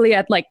was literally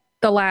at like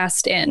the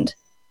last end.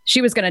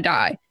 She was going to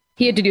die.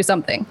 He had to do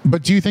something.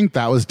 But do you think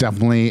that was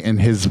definitely in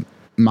his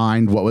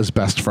mind what was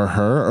best for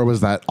her, or was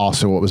that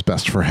also what was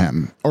best for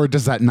him? Or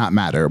does that not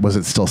matter? Was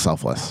it still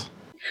selfless?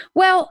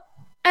 Well,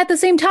 at the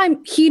same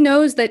time, he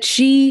knows that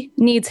she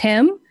needs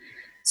him.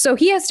 So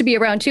he has to be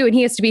around too, and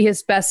he has to be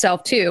his best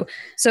self too.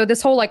 So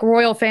this whole like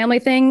royal family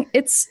thing,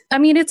 it's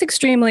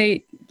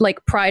extremely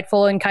like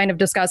prideful and kind of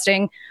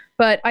disgusting.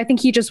 But I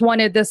think he just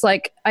wanted this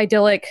like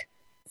idyllic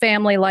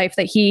family life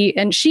that he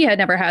and she had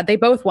never had. They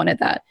both wanted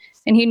that.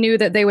 And he knew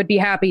that they would be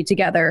happy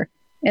together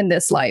in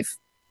this life.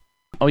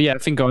 Oh, yeah. I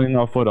think going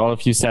off what all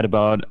of you said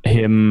about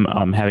him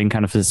having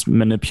kind of this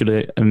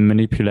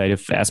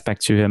manipulative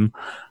aspect to him,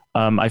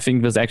 I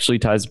think this actually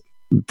ties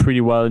pretty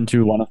well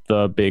into one of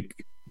the big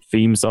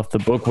themes of the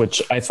book,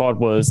 which I thought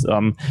was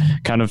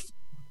kind of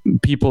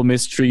people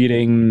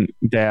mistreating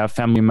their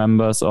family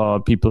members or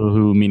people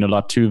who mean a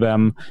lot to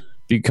them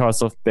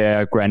because of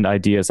their grand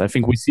ideas. I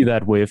think we see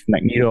that with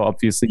Magneto,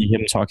 obviously,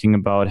 him talking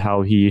about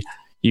how he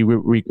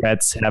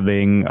regrets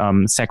having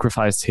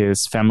sacrificed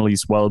his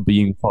family's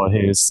well-being for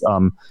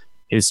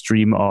his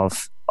dream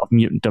of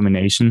mutant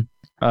domination.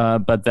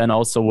 But then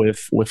also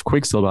with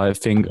Quicksilver, I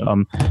think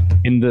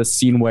in the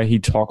scene where he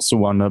talks to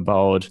Wanda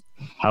about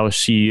how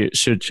she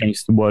should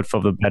change the world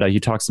for the better, he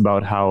talks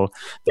about how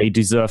they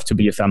deserve to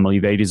be a family,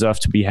 they deserve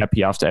to be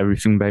happy after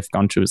everything they've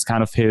gone through. It's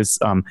kind of his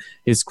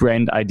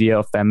grand idea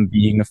of them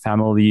being a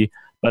family,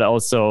 but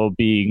also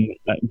being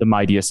the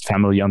mightiest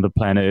family on the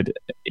planet,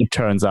 it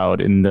turns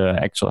out, in the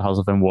actual House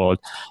of M world.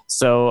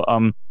 So,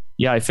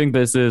 I think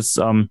this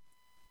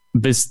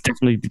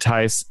definitely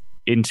ties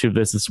into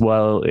this as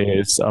well,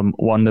 is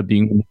Wanda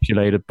being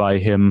manipulated by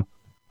him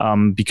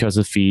because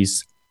of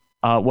these,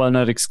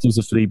 not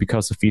exclusively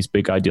because of these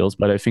big ideals,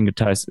 but I think it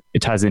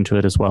ties into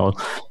it as well.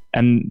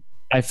 And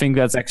I think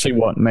that's actually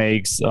what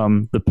makes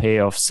the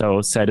payoff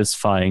so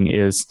satisfying,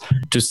 is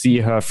to see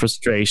her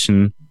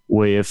frustration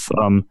with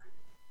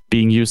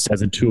being used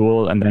as a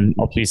tool, and then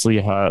obviously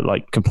her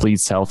like complete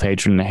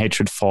self-hatred and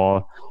hatred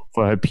for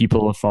her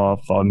people,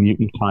 for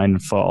mutant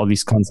kind, for all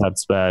these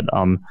concepts that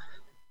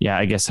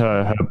I guess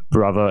her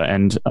brother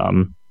and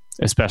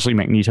especially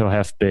Magneto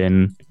have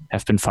been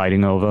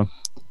fighting over,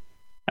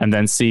 and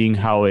then seeing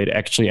how it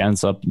actually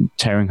ends up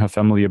tearing her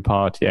family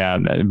apart.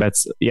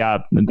 That's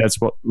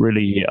what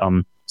really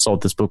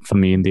sold this book for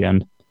me in the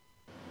end.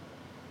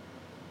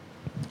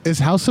 Is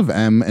House of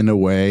M in a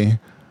way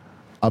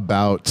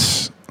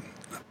about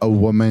a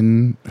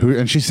woman who,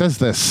 and she says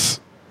this,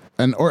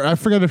 or I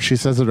forget if she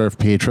says it or if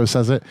Pietro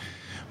says it,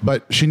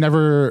 but she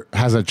never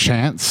has a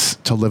chance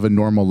to live a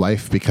normal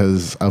life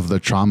because of the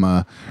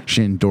trauma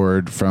she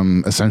endured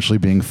from essentially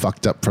being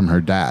fucked up from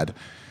her dad.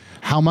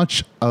 How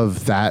much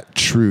of that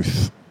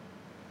truth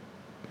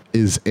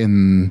is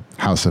in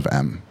House of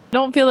M? I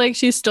don't feel like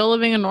she's still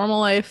living a normal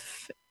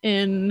life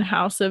in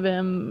House of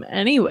M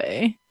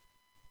anyway.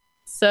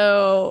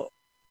 So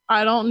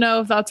I don't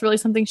know if that's really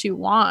something she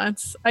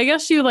wants. I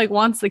guess she like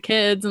wants the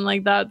kids and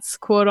like that's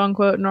quote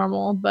unquote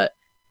normal, but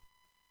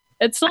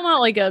it's still not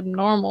like a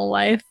normal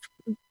life.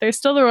 There's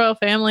still the royal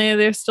family.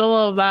 There's still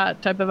all of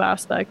that type of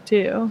aspect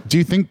too. Do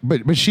you think,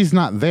 but she's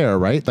not there,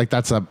 right? Like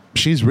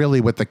she's really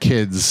with the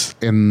kids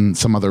in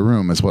some other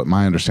room is what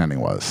my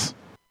understanding was.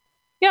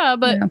 Yeah,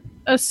 but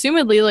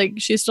assumedly like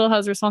she still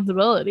has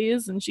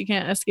responsibilities and she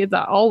can't escape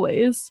that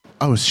always.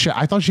 Oh shit.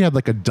 I thought she had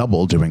like a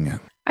double doing it.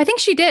 I think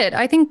she did.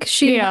 I think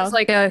she has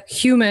like a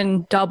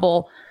human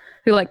double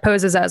who like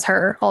poses as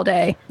her all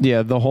day.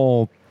 Yeah, the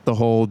whole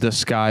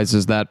disguise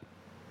is that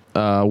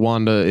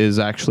Wanda is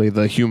actually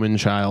the human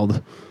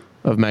child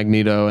of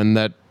Magneto, and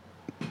that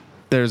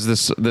there's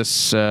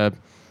this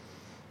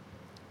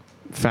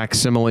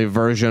facsimile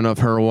version of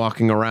her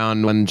walking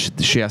around when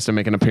she has to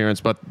make an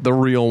appearance, but the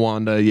real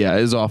Wanda,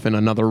 is off in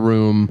another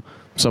room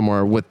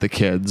somewhere with the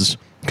kids,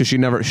 because she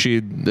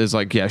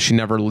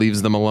never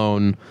leaves them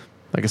alone.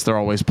 I guess they're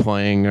always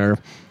playing or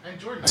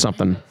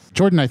something.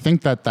 Jordan, I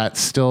think that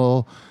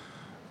still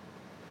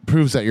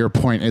proves that your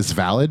point is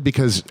valid,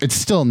 because it's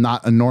still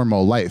not a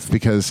normal life,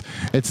 because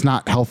it's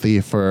not healthy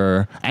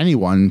for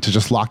anyone to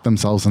just lock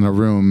themselves in a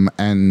room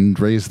and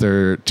raise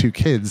their two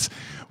kids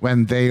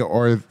when they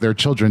or their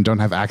children don't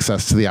have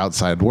access to the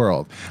outside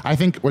world. I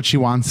think what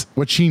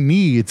she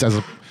needs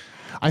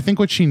I think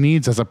what she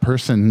needs as a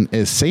person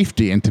is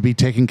safety and to be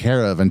taken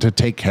care of and to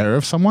take care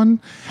of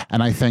someone.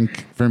 And I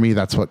think for me,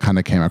 that's what kind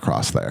of came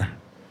across there.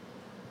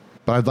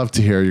 But I'd love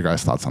to hear your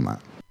guys' thoughts on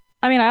that.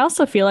 I mean, I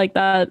also feel like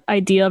that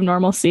idea of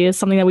normalcy is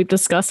something that we've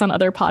discussed on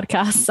other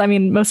podcasts. I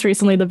mean, most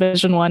recently the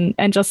Vision one,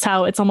 and just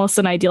how it's almost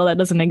an ideal that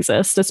doesn't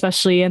exist,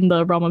 especially in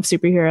the realm of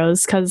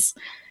superheroes, because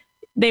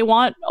they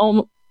want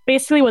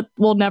basically what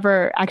will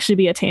never actually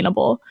be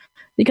attainable.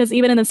 Because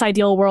even in this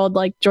ideal world,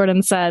 like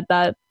Jordan said,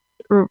 that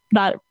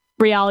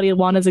reality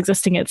one is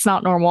existing, it's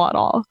not normal at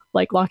all.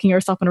 Like locking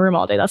yourself in a room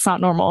all day, that's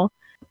not normal.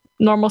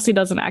 Normalcy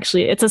doesn't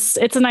actually. It's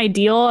an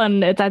ideal,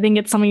 and I think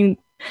it's something.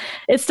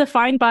 It's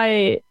defined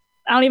by.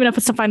 I don't even know if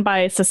it's defined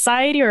by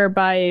society or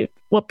by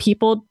what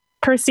people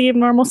perceive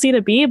normalcy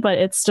to be, but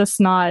it's just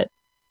not.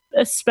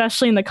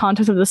 Especially in the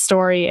context of the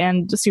story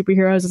and the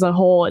superheroes as a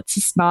whole, it's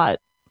just not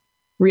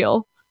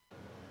real.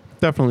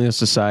 Definitely a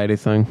society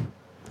thing,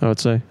 I would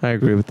say. I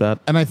agree with that.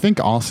 And I think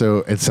also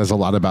it says a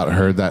lot about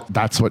her that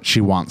that's what she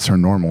wants her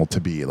normal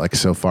to be, like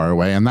so far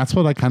away. And that's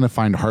what I kind of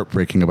find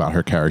heartbreaking about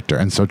her character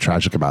and so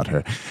tragic about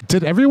her.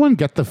 Did everyone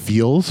get the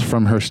feels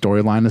from her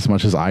storyline as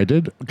much as I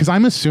did? Because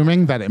I'm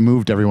assuming that it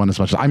moved everyone as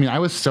much as I mean, I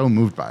was so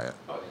moved by it.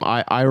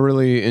 I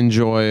really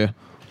enjoy,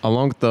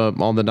 along with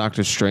all the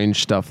Doctor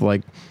Strange stuff,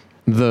 like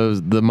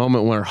the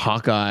moment where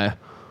Hawkeye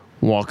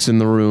walks in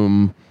the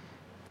room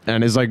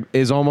and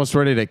is almost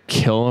ready to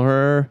kill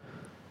her.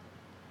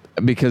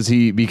 Because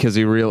he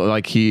really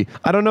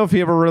I don't know if he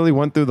ever really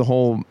went through the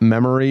whole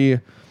memory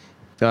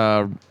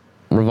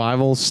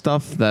revival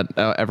stuff that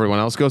everyone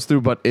else goes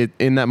through, but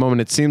in that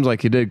moment it seems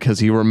like he did, because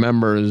he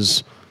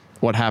remembers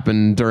what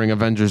happened during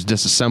Avengers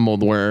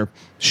Disassembled, where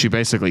she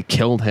basically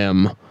killed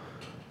him,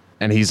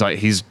 and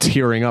he's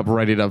tearing up,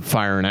 ready to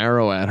fire an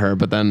arrow at her,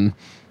 but then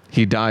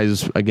he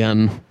dies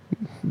again.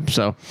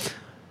 So,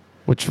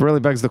 which really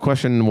begs the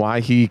question why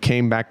he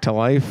came back to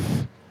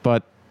life,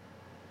 but.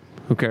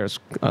 Who cares?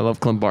 I love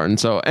Clint Barton.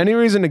 So any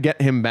reason to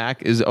get him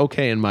back is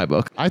okay in my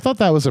book. I thought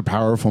that was a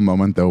powerful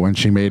moment, though, when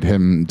she made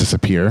him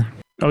disappear.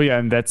 Oh, yeah.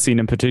 And that scene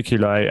in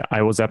particular,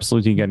 I was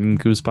absolutely getting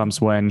goosebumps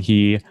when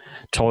he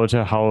told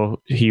her how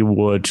he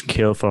would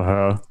kill for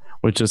her,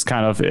 which is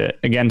kind of,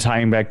 again,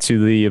 tying back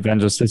to the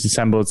Avengers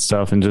Disassembled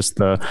stuff and just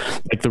the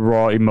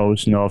raw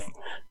emotion of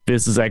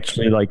this is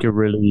actually like a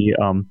really,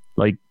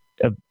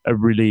 a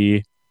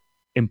really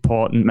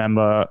important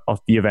member of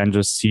the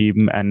Avengers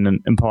team and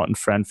an important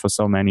friend for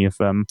so many of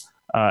them,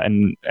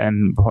 and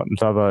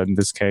important lover in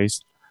this case.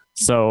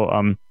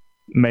 So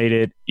made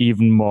it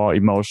even more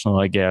emotional,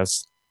 I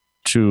guess,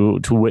 to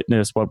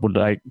witness what would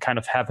like kind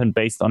of happen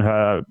based on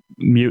her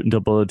mutant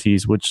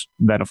abilities, which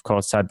then of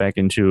course tied back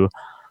into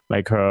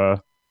like her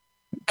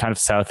kind of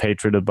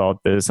self-hatred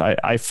about this.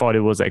 I thought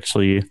it was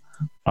actually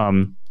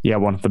one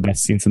of the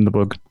best scenes in the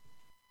book.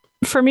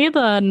 For me,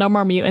 the "No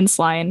More Mutants"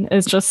 line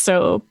is just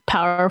so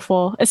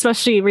powerful,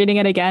 especially reading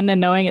it again and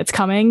knowing it's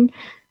coming.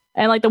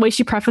 And like the way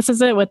she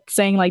prefaces it with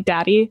saying like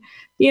 "daddy,"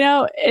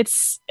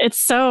 it's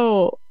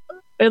so,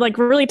 it like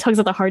really tugs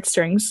at the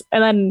heartstrings.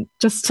 And then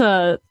just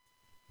to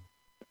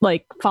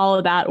like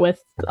follow that with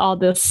all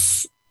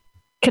this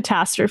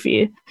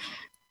catastrophe,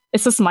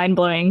 it's just mind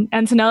blowing.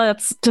 And to know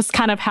that's just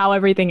kind of how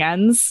everything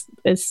ends,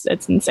 it's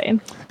insane.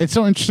 It's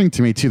so interesting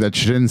to me too that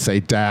she didn't say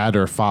dad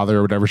or father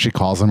or whatever she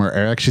calls him or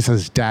Eric. She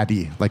says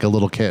daddy, like a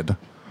little kid,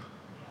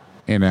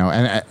 and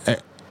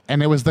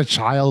it was the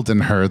child in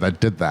her that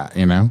did that.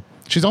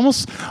 She's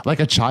almost like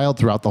a child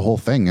throughout the whole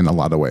thing in a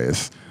lot of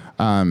ways.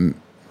 And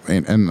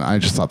I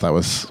just thought that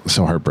was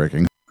so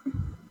heartbreaking.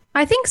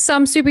 I think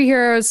some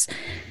superheroes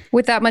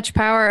with that much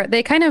power,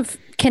 they kind of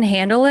can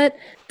handle it.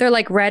 They're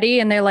like ready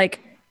and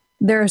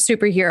they're a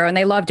superhero and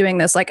they love doing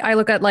this. Like I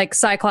look at like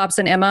Cyclops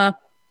and Emma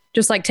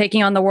just like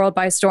taking on the world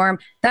by storm.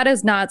 That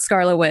is not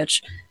Scarlet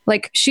Witch.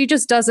 Like she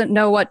just doesn't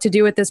know what to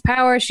do with this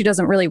power. She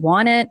doesn't really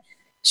want it.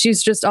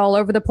 She's just all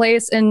over the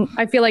place. And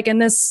I feel like in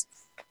this,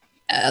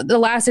 the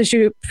last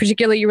issue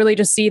particularly, you really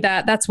just see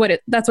that's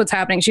what's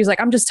happening. She's like,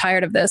 I'm just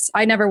tired of this.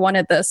 I never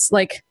wanted this.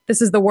 Like,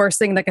 this is the worst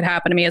thing that could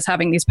happen to me, is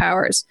having these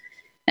powers.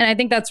 And I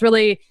think that's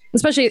really,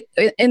 especially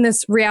in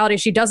this reality,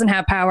 she doesn't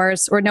have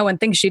powers, or no one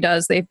thinks she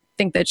does. They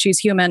think that she's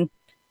human.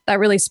 That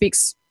really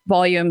speaks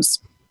volumes.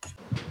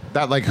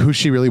 That like who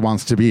she really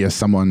wants to be is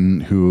someone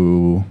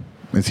who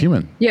is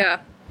human. Yeah.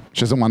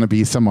 She doesn't want to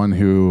be someone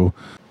who,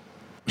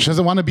 she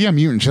doesn't want to be a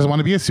mutant. She doesn't want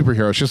to be a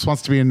superhero. She just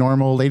wants to be a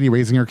normal lady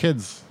raising her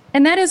kids.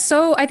 And that is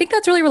so, I think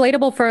that's really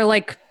relatable for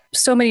like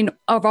so many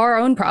of our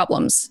own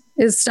problems,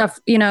 is stuff,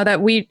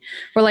 that we're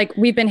like,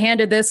 we've been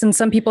handed this and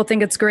some people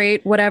think it's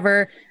great,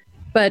 whatever,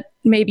 but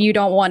maybe you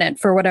don't want it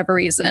for whatever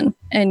reason.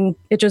 And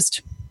it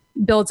just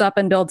builds up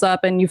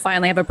and you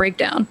finally have a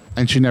breakdown.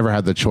 And she never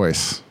had the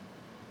choice.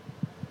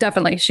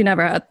 Definitely. She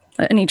never had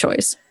any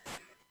choice.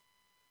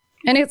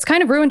 And it's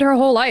kind of ruined her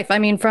whole life. I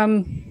mean,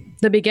 from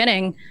the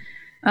beginning,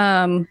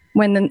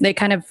 when they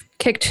kind of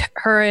kicked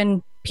her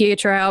and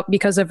Pietro out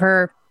because of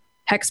her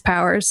hex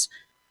powers,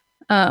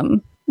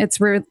 it's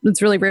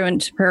really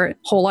ruined her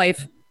whole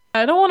life.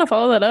 I don't want to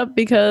follow that up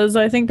because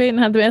I think Peyton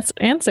had the best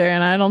answer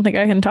and I don't think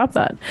I can top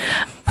that.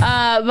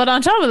 But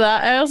on top of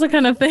that, I also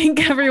kind of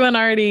think everyone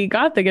already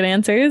got the good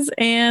answers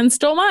and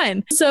stole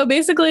mine. So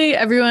basically,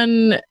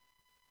 everyone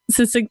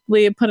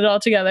succinctly put it all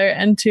together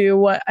into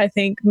what I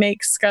think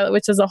makes Scarlet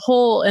Witch as a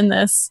whole in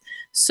this.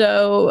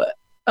 So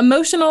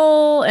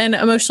emotional and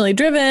emotionally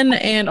driven,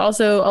 and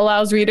also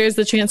allows readers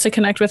the chance to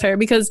connect with her,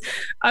 because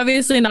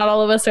obviously not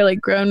all of us are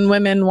like grown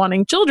women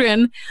wanting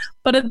children,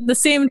 but at the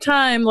same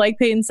time, like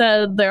Peyton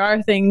said, there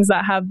are things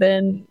that have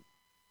been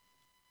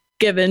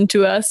given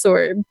to us,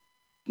 or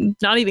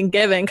not even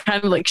given,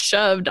 kind of like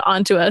shoved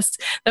onto us,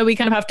 that we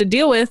kind of have to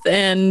deal with.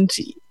 And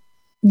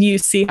you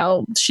see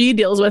how she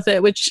deals with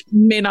it, which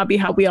may not be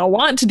how we all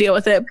want to deal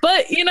with it,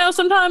 but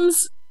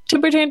sometimes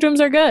temper tantrums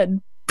are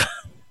good.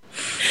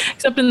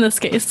 Except in this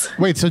case.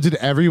 Wait, so did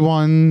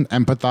everyone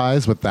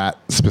empathize with that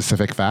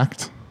specific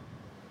fact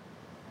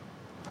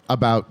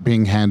about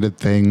being handed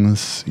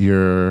things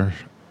that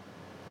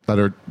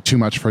are too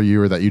much for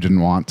you or that you didn't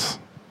want?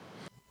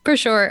 For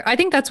sure. I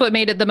think that's what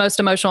made it the most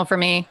emotional for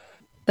me.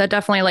 That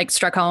definitely like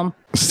struck home.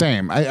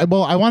 Same. I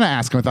want to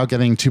ask, without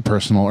getting too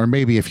personal, or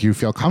maybe if you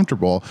feel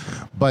comfortable,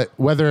 but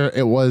whether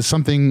it was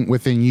something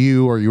within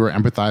you or you were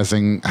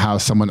empathizing how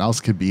someone else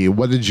could be,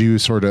 what did you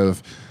sort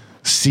of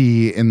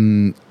see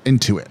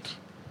into it?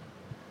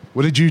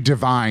 What did you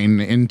divine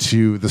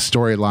into the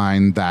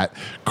storyline that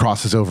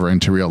crosses over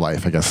into real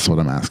life? I guess is what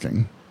I'm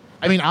asking.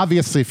 I mean,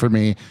 obviously for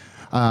me,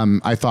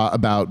 I thought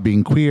about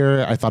being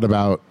queer. I thought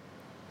about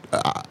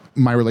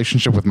my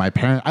relationship with my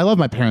parents. I love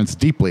my parents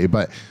deeply,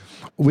 but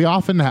we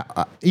often,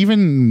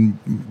 even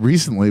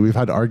recently, we've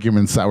had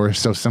arguments that were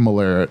so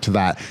similar to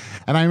that.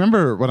 And I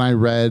remember when I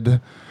read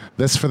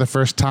this for the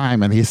first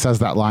time, and he says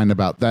that line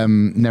about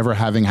them never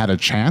having had a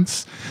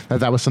chance,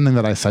 that was something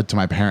that I said to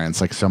my parents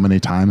like so many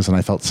times, and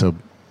I felt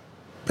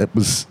it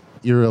was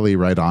eerily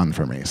right on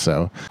for me.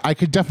 So I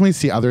could definitely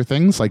see other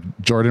things, like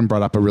Jordan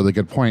brought up a really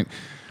good point,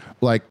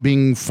 like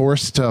being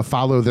forced to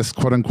follow this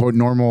quote unquote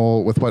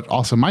normal, with what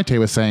also Maite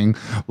was saying,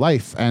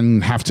 life,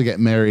 and have to get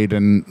married,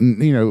 and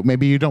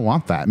maybe you don't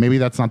want that. Maybe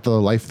that's not the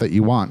life that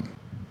you want.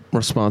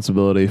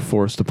 Responsibility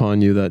forced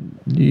upon you that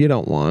you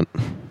don't want.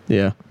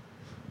 Yeah.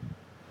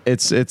 I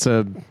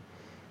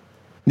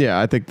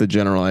think the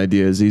general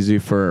idea is easy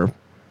for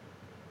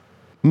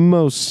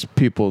most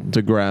people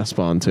to grasp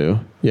onto.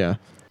 Yeah.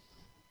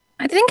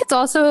 I think it's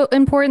also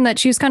important that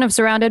she's kind of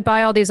surrounded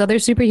by all these other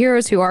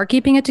superheroes who are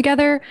keeping it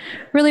together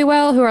really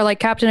well, who are like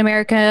Captain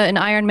America and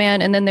Iron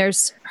Man, and then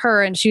there's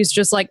her, and she's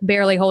just like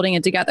barely holding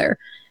it together.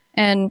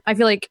 And I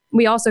feel like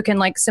we also can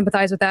like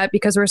sympathize with that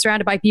because we're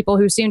surrounded by people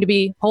who seem to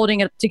be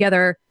holding it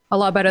together a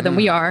lot better than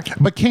we are.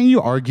 But can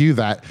you argue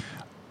that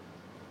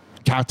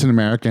Captain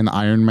America and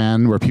Iron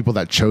Man were people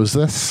that chose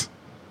this,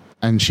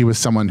 and she was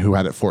someone who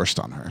had it forced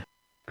on her?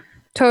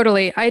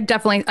 Totally.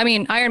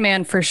 Iron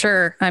Man for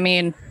sure. I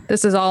mean,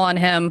 this is all on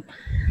him.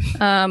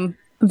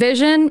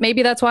 Vision,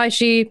 maybe that's why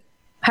she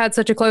had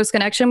such a close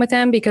connection with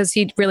him, because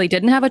he really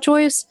didn't have a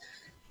choice.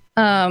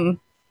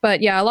 But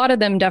yeah, a lot of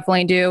them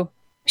definitely do.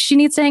 She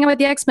needs to hang out with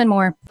the X-Men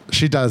more.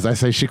 She does. I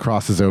say she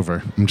crosses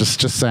over. I'm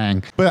just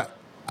saying. But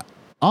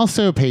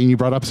also, Peyton, you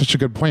brought up such a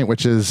good point,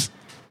 which is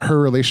her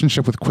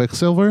relationship with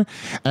Quicksilver.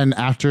 And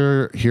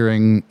after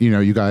hearing,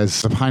 you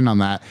guys opine on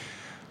that,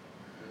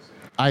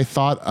 I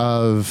thought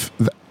of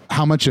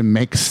how much it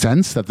makes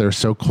sense that they're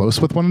so close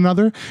with one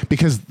another,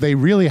 because they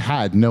really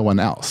had no one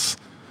else.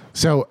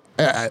 So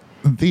the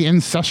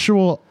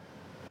incestual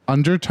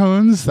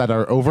undertones that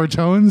are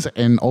overtones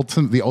in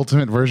the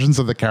ultimate versions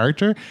of the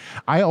character,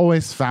 I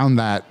always found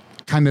that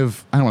kind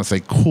of, I don't want to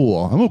say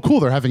cool. Oh,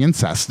 cool, they're having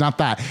incest. Not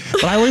that.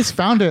 But I always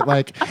found it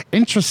like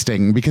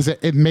interesting because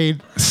it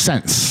made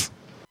sense.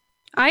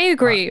 I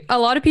agree. A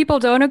lot of people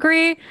don't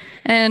agree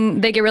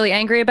and they get really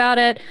angry about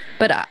it.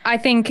 But I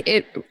think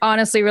it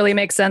honestly really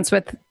makes sense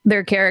with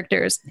their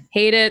characters.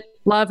 Hate it,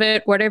 love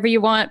it, whatever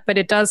you want, but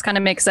it does kind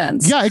of make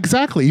sense. Yeah,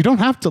 exactly. You don't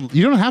have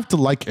to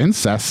like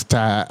incest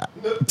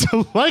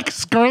to like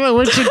Scarlet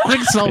Witch and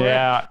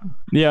Quicksilver.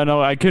 Yeah,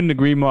 no, I couldn't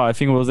agree more. I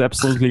think it was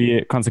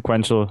absolutely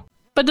consequential.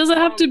 But does it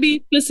have to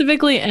be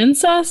specifically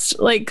incest?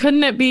 Like,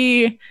 couldn't it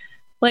be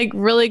like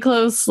really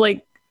close,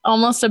 like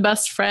almost a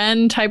best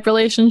friend type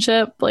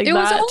relationship? Like, it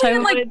was that only type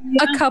in,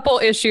 like of a couple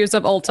issues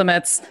of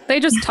Ultimates. They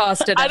just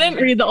tossed it. I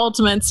didn't read the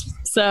Ultimates,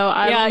 so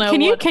I don't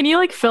know. Can you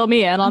like fill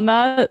me in on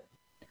that?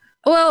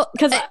 Well,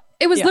 because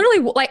it was literally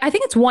like, I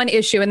think it's one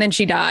issue and then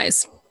she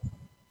dies.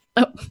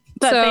 That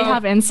they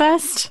have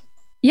incest?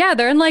 Yeah,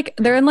 they're in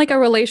like a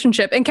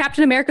relationship, and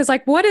Captain America's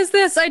like, "What is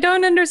this? I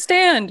don't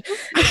understand."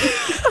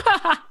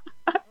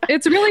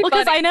 It's really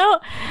because I know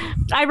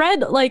I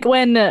read like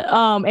when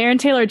Aaron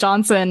Taylor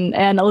Johnson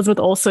and Elizabeth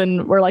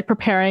Olsen were like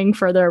preparing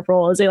for their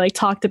roles, they like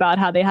talked about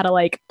how they had to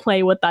like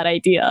play with that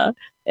idea,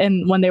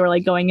 and when they were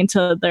like going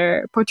into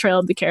their portrayal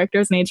of the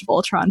characters in Age of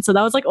Ultron. So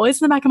that was like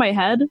always in the back of my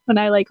head when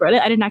I like read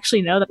it. I didn't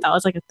actually know that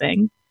was like a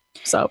thing.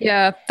 So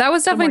yeah, that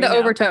was definitely the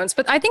overtones.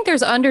 But I think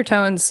there's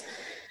undertones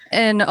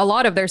in a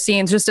lot of their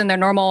scenes, just in their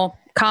normal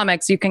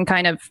comics. You can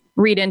kind of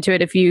read into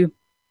it if you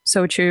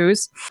so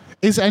choose.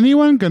 Is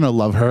anyone going to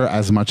love her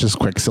as much as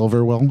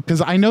Quicksilver will?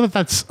 Because I know that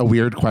that's a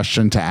weird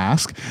question to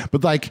ask,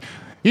 but like,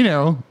 you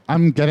know,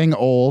 I'm getting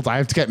old. I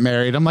have to get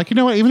married. I'm like, you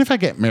know what? Even if I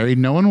get married,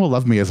 no one will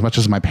love me as much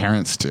as my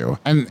parents do.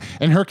 And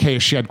in her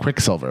case, she had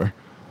Quicksilver.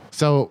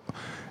 So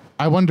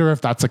I wonder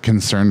if that's a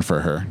concern for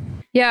her.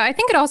 Yeah, I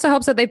think it also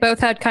helps that they both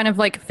had kind of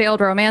like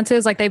failed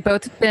romances. Like they've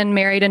both been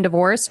married and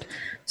divorced.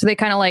 So they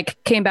kind of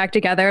like came back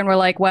together and were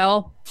like,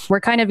 well,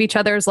 we're kind of each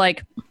other's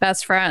like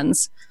best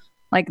friends.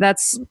 Like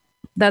that's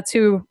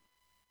who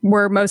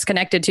we're most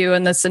connected to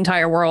in this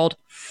entire world.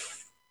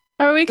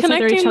 Are we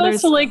connecting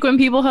this to like when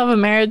people have a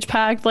marriage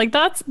pact? Like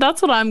that's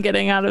what I'm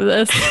getting out of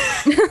this.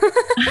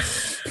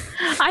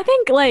 I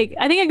think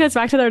it goes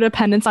back to their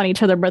dependence on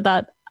each other, but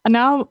that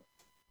now,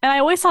 and I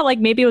always thought like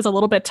maybe it was a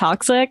little bit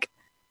toxic,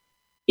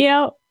 you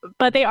know,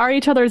 but they are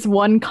each other's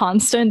one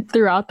constant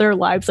throughout their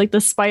lives. Like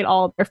despite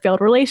all their failed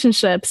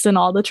relationships and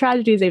all the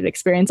tragedies they've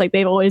experienced, like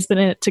they've always been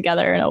in it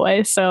together in a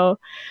way. So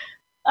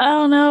I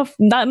don't know if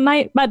that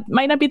might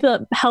not be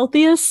the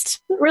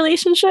healthiest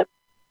relationship,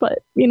 but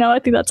you know, I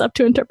think that's up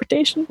to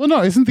interpretation. Well,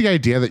 no, isn't the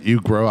idea that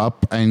you grow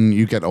up and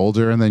you get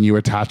older and then you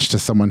attach to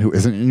someone who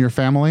isn't in your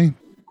family?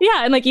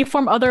 Yeah, and like you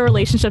form other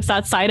relationships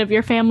outside of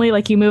your family.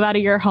 Like you move out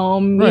of your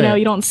home, right. You know,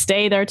 you don't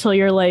stay there till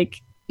you're like,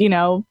 you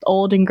know,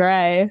 old and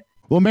gray.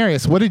 Well,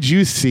 Marius, what did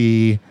you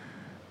see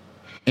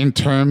in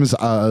terms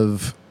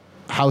of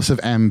House of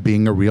M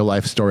being a real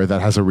life story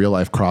that has a real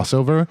life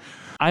crossover?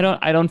 I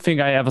don't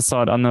think I ever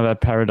saw it under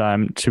that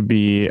paradigm, to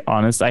be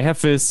honest. I have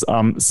this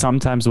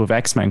sometimes with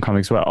X-Men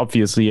comics where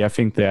obviously I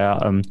think they're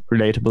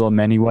relatable in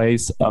many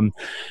ways.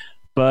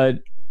 But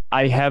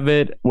I have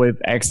it with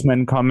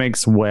X-Men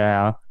comics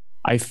where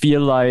I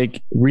feel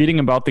like reading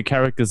about the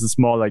characters is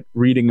more like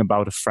reading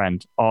about a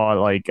friend or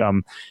like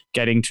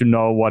getting to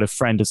know what a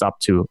friend is up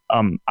to.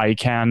 I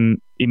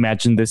can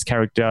imagine this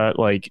character,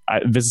 like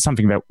this is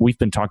something that we've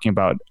been talking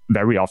about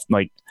very often,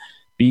 like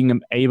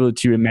being able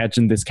to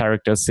imagine this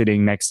character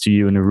sitting next to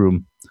you in a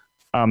room.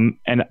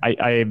 And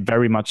I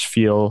very much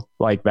feel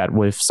like that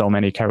with so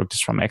many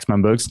characters from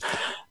X-Men books.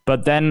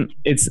 But then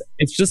it's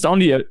just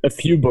only a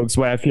few books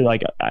where I feel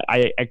like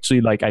I actually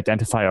like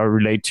identify or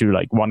relate to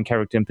like one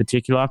character in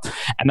particular.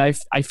 And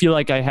I feel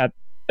like I had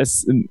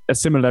a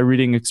similar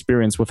reading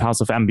experience with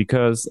House of M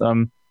because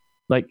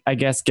like I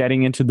guess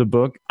getting into the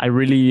book, I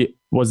really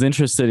was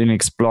interested in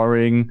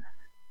exploring,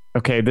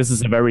 okay, this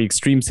is a very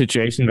extreme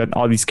situation that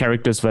all these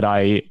characters that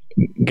I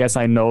guess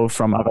I know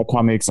from other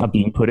comics are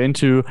being put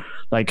into.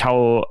 Like,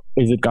 how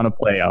is it going to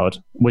play out?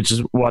 Which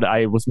is what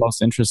I was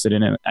most interested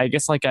in. And I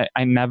guess like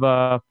I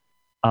never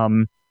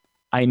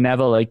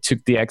like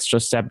took the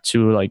extra step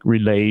to like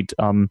relate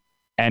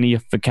any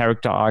of the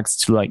character arcs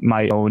to like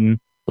my own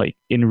like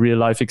in real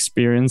life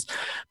experience.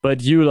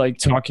 But you like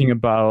talking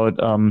about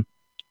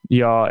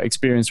your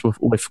experience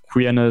with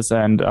queerness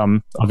and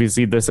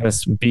obviously this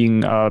as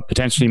being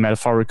potentially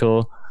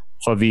metaphorical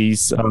for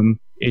these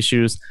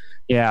issues.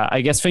 Yeah,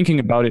 I guess thinking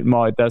about it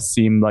more, it does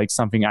seem like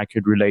something I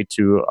could relate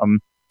to.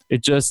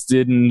 It just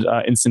didn't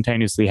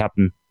instantaneously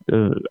happen,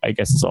 I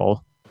guess is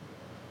all.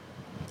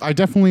 I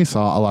definitely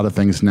saw a lot of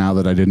things now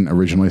that I didn't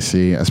originally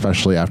see,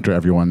 especially after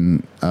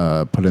everyone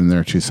put in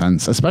their 2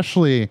 cents,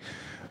 especially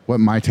what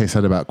Maite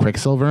said about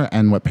Quicksilver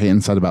and what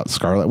Peyton said about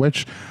Scarlet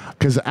Witch.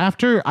 Because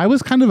after I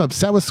was kind of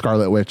upset with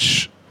Scarlet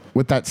Witch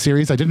with that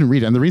series, I didn't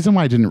read it. And the reason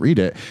why I didn't read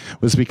it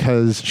was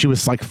because she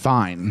was like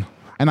fine.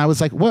 And I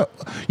was like, what?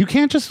 You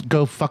can't just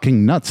go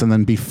fucking nuts and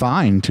then be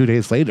fine 2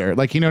 days later.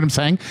 Like, you know what I'm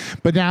saying?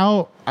 But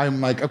now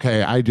I'm like,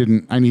 okay, I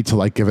need to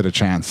like give it a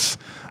chance.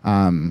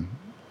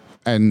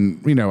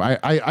 And, you know,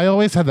 I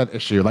always had that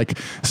issue. Like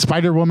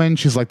Spider-Woman,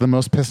 she's like the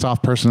most pissed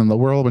off person in the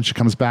world when she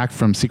comes back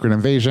from Secret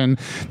Invasion.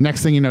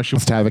 Next thing you know, she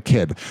wants to have a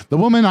kid. The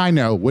woman I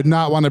know would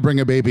not want to bring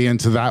a baby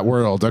into that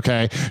world,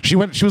 okay? She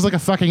was like a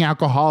fucking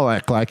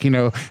alcoholic, like, you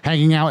know,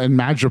 hanging out in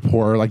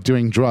Madripoor, like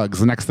doing drugs.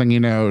 The next thing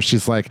you know,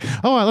 she's like,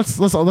 oh,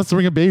 let's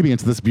bring a baby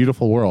into this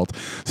beautiful world.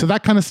 So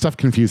that kind of stuff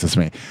confuses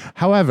me.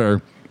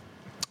 However,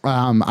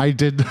 I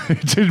did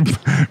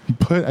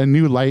put a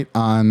new light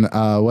on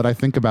what I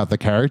think about the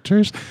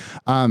characters.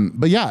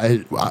 But yeah,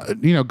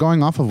 you know,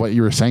 going off of what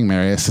you were saying,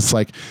 Marius, it's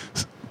like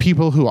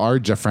people who are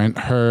different,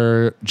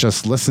 her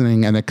just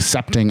listening and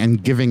accepting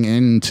and giving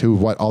in to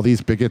what all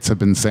these bigots have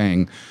been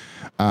saying.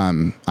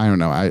 I don't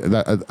know.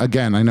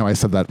 I know I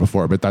said that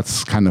before, but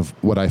that's kind of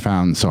what I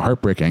found so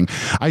heartbreaking.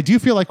 I do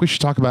feel like we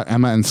should talk about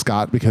Emma and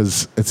Scott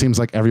because it seems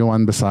like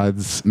everyone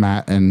besides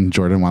Matt and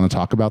Jordan want to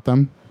talk about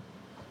them.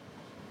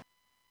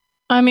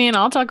 I mean,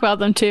 I'll talk about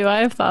them too.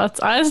 I have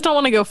thoughts. I just don't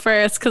want to go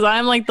first because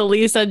I'm like the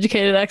least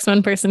educated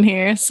X-Men person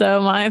here.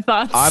 So my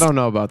thoughts. I don't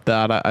know about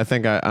that. I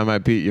think I might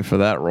beat you for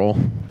that role.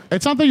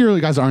 It's not that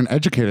you guys aren't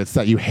educated. It's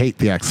that you hate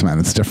the X-Men.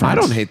 It's different. I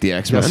don't hate the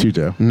X-Men. Yes, you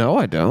do. No,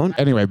 I don't.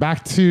 Anyway,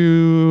 back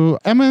to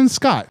Emma and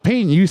Scott.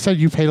 Peyton, you said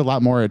you paid a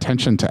lot more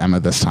attention to Emma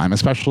this time,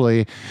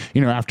 especially, you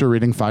know, after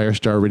reading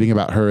Firestar, reading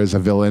about her as a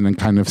villain and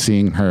kind of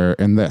seeing her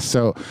in this.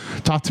 So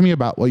talk to me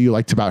about what you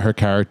liked about her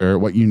character,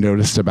 what you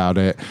noticed about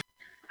it.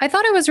 I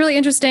thought it was really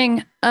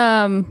interesting.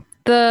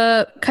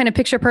 the kind of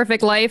picture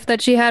perfect life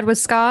that she had with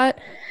Scott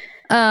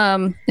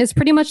is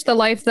pretty much the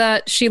life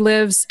that she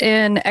lives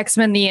in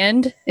X-Men The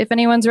End, if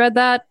anyone's read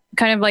that.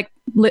 Kind of like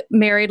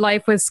married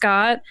life with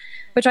Scott,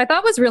 which I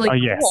thought was really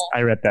cool. Yes,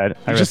 I read that.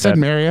 I just said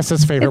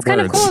Marius's favorite it's kind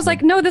words. of cool. It's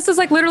like, no, this is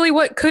like literally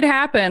what could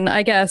happen,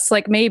 I guess,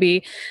 like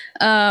maybe.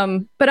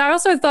 But I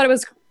also thought it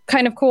was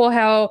kind of cool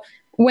how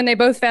when they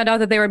both found out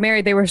that they were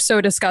married, they were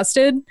so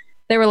disgusted.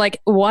 They were like,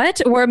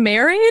 what? We're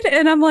married?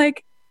 And I'm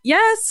like,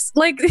 yes,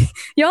 like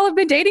y'all have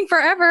been dating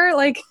forever.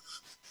 Like,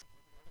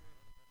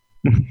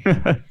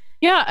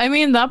 yeah, I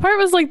mean, that part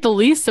was like the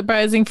least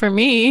surprising for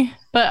me.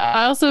 But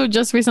I also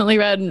just recently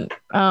read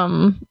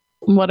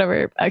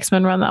whatever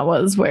X-Men run that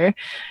was, where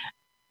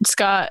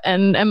Scott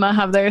and Emma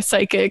have their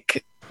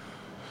psychic.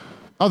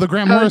 Oh, the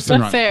Grant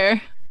Morrison run.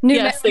 Fair. New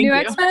you.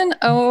 X-Men?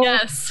 Oh,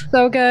 yes.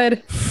 So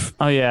good.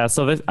 Oh yeah,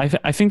 so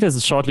I think this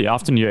is shortly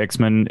after New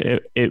X-Men.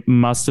 It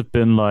must have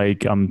been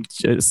like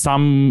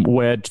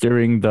somewhere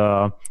during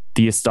the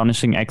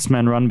Astonishing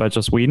X-Men run by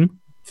Joss Whedon.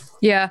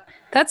 Yeah,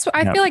 I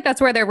feel like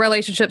that's where their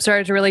relationship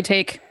started to really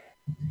take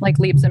like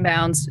leaps and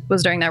bounds,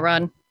 was during that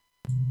run.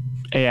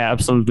 Yeah,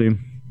 absolutely.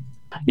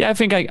 Yeah, I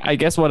think I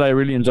guess what I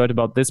really enjoyed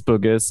about this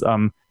book is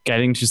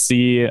getting to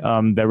see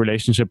their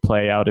relationship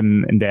play out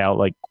in their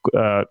like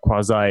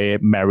quasi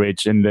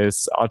marriage in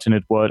this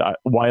alternate world,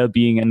 while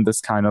being in this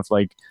kind of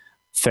like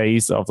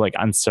phase of like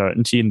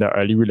uncertainty in the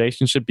early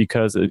relationship,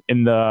 because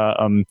in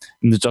the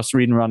Joss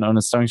Whedon run on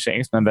Astonishing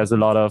X-Men, there's a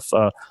lot of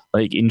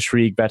like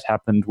intrigue that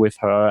happened with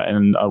her,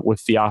 and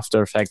with the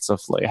after effects of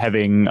like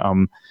having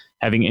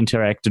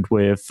interacted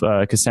with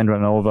Cassandra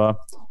Nova,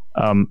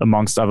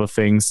 amongst other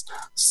things.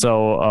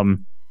 So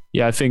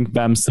yeah, I think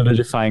them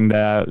solidifying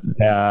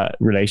their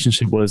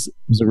relationship was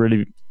a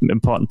really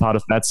important part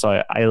of that.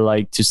 So I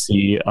like to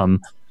see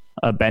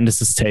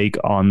Bendis's take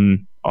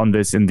on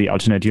this in the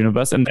alternate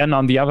universe. And then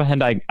on the other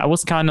hand, I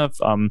was kind of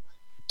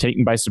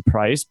taken by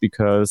surprise,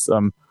 because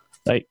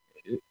like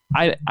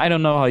I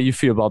don't know how you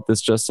feel about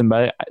this, Justin,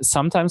 but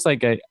sometimes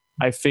like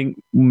I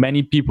think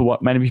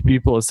what many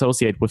people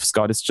associate with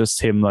Scott is just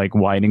him like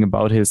whining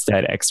about his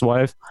dead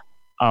ex-wife.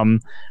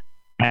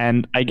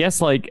 And I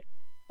guess like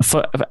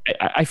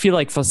I feel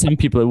like for some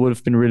people it would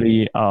have been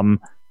really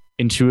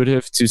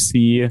intuitive to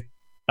see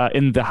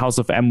in the House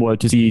of M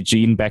world, to see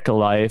Jean back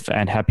alive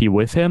and happy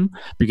with him,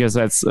 because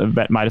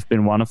that might have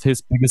been one of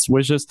his biggest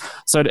wishes.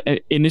 So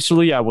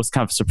initially I was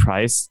kind of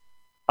surprised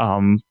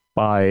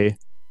by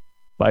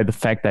the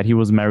fact that he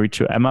was married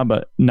to Emma,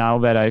 but now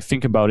that I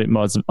think about it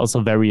more, it's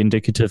also very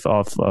indicative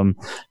of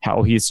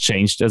how he's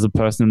changed as a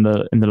person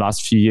in the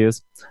last few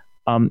years.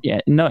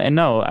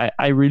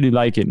 I really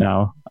like it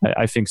now.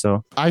 I think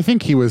so. I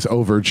think he was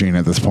over Jean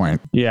at this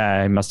point.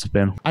 Yeah, he must have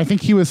been. I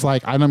think he was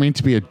like, I don't mean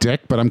to be a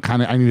dick, but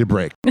I need a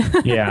break.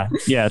 yeah,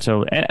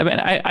 totally. And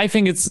I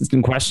think it's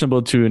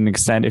questionable to an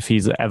extent if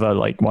he's ever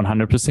like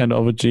 100%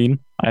 over Jean.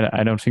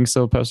 I don't think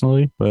so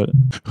personally, but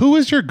who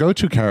is your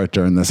go-to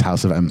character in this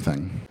House of M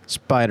thing?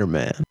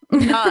 Spider-Man.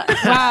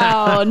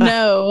 Wow,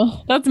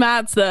 no, that's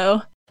Matt's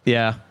though.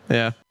 Yeah.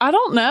 I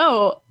don't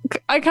know.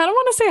 I kind of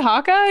want to say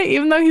Hawkeye,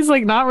 even though he's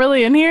like not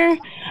really in here,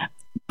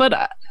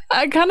 but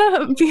I kind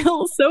of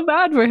feel so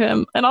bad for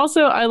him, and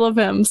also I love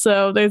him,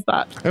 so there's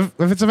that.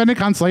 If it's of any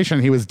consolation,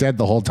 he was dead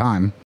the whole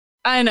time.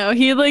 I know,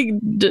 he like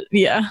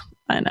yeah,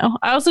 I know.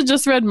 I also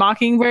just read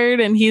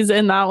Mockingbird, and he's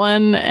in that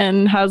one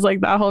and has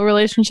like that whole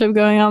relationship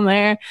going on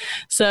there.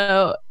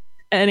 So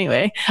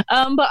anyway,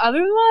 but other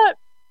than that,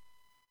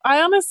 I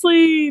don't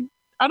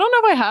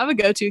know if I have a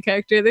go-to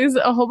character. There's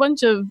a whole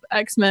bunch of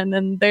X-Men,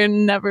 and they're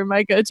never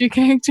my go-to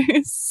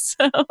characters.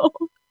 So,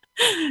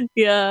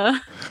 yeah.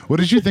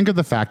 What did you think of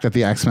the fact that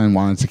the X-Men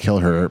wanted to kill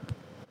her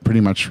pretty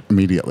much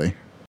immediately?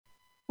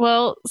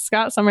 Well,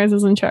 Scott Summers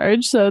is in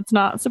charge, so it's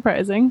not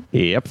surprising.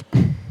 Yep.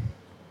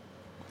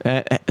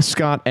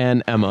 Scott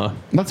and Emma.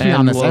 Let's be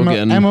honest.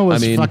 Emma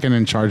was fucking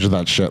in charge of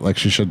that shit, like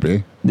she should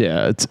be.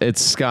 Yeah,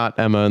 it's Scott,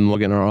 Emma, and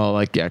Logan are all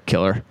like, yeah,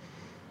 kill her.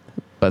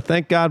 But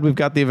thank God we've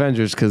got the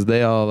Avengers, because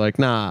they all like,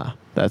 nah,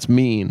 that's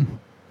mean.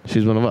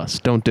 She's one of us.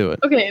 Don't do it.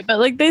 Okay, but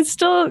like they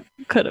still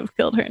could have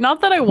killed her.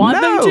 Not that I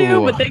want them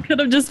to, but they could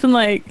have just been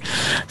like,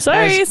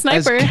 sorry,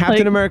 sniper. As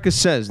Captain America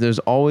says, there's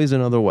always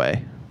another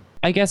way.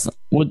 I guess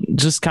what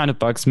just kind of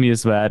bugs me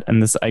is that,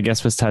 and this I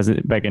guess this ties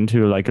it back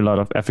into like a lot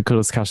of ethical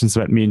discussions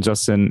that me and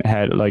Justin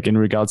had like in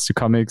regards to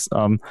comics,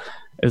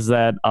 is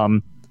that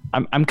I'm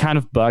kind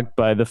of bugged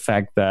by the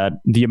fact that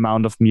the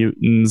amount of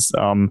mutants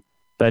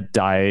that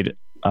died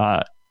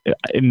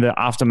in the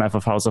aftermath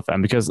of House of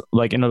M, because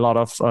like in a lot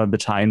of the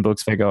tie-in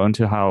books they go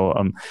into how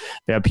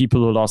there are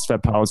people who lost their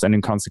powers, and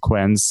in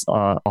consequence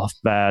of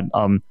that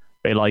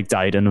they like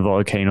died in a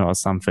volcano or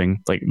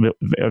something. Like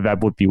that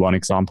would be one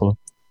example.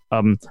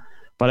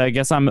 But I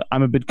guess I'm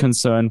a bit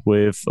concerned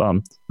with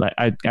like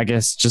I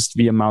guess just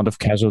the amount of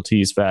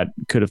casualties that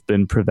could have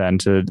been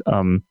prevented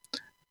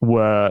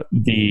were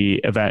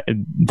the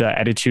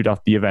attitude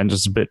of the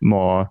Avengers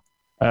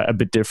a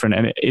bit different,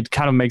 and it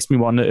kind of makes me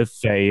wonder if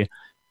they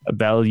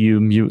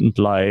value mutant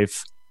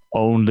life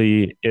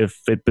only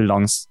if it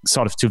belongs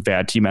sort of to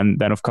their team. And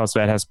then of course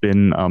that has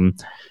been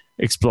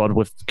explored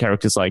with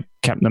characters like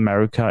Captain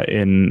America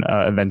in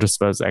Avengers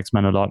vs.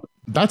 X-Men a lot.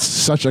 That's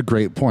such a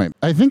great point.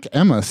 I think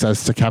Emma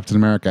says to Captain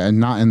America, and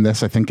not in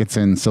this, I think it's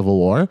in Civil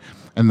War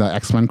and the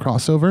X-Men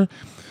crossover.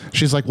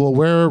 She's like, well,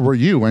 where were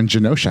you when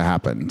Genosha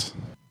happened?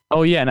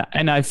 Oh, yeah.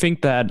 And I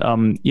think that,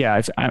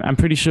 I'm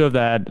pretty sure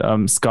that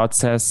Scott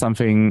says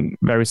something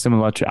very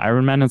similar to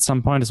Iron Man at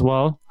some point as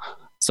well.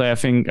 So I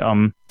think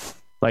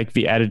like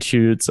the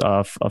attitudes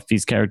of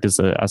these characters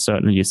are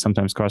certainly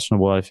sometimes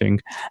questionable, I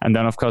think. And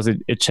then, of course,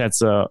 it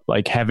sheds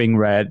like having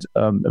read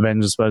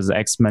Avengers vs.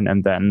 X-Men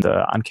and then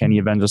the Uncanny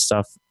Avengers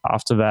stuff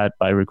after that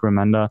by Rick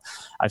Remender.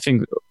 I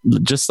think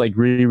just like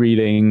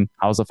rereading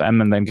House of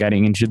M and then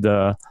getting into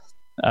the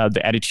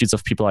attitudes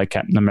of people like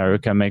Captain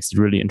America makes it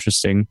really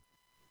interesting.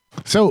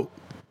 So,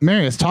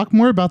 Marius, talk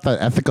more about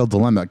that ethical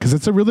dilemma, because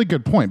it's a really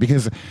good point.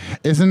 Because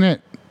isn't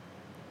it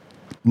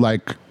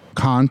like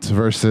Kant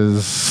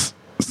versus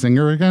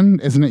Singer again?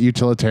 Isn't it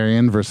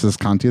utilitarian versus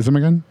Kantism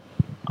again?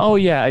 Oh,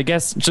 yeah. I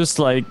guess just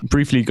like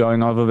briefly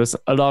going over this,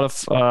 a lot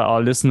of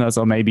our listeners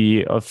or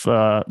maybe of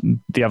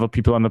the other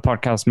people on the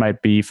podcast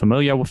might be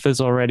familiar with this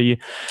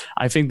already.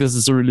 I think this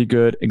is a really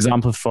good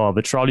example for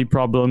the trolley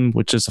problem,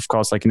 which is, of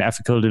course, like an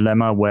ethical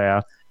dilemma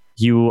where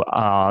you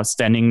are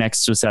standing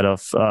next to a set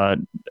of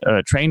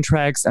train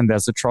tracks and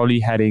there's a trolley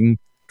heading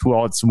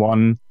towards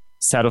one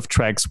set of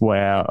tracks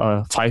where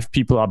 5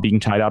 people are being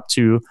tied up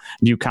to.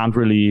 You can't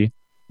really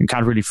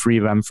free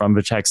them from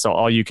the track. So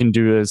all you can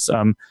do is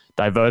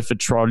divert the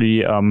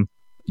trolley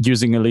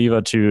using a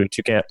lever to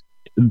get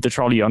the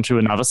trolley onto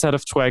another set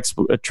of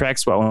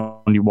tracks where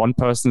only one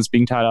person is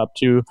being tied up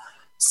to.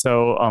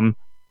 So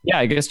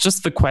I guess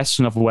just the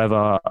question of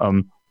whether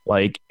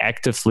like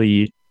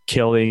actively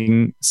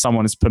killing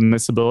someone is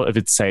permissible if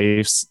it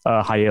saves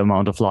a higher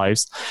amount of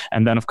lives.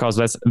 And then, of course,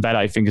 that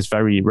I think is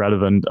very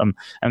relevant.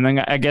 And then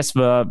I guess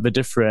the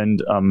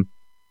different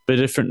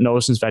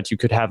notions that you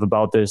could have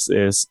about this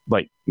is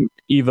like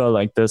either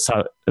like the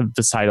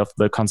side of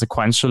the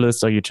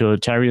consequentialists or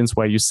utilitarians,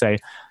 where you say,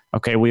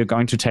 okay, we are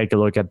going to take a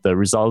look at the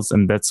results,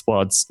 and that's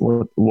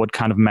what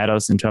kind of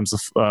matters in terms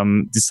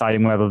of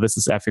deciding whether this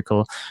is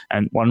ethical.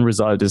 And one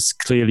result is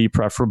clearly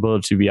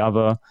preferable to the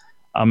other.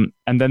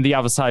 And then the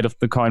other side of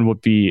the coin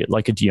would be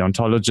like a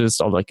deontologist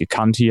or like a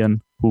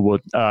Kantian who would,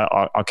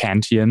 or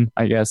Kantian,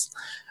 I guess,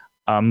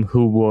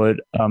 who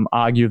would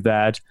argue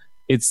that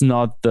it's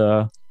not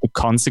the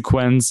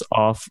consequence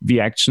of the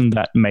action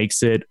that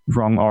makes it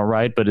wrong or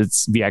right, but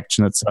it's the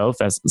action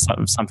itself as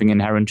something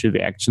inherent to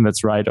the action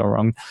that's right or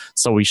wrong.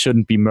 So we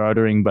shouldn't be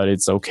murdering, but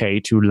it's okay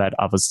to let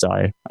others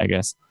die, I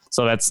guess.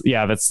 So that's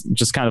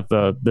just kind of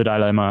the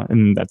dilemma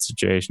in that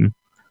situation.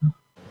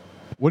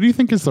 What do you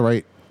think is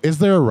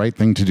there a right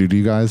thing to do to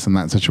you guys in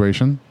that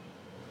situation?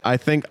 I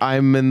think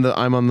I'm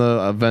on the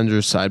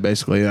Avengers side,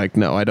 basically. Like,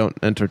 no, I don't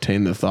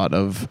entertain the thought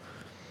of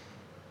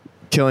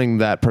killing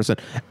that person.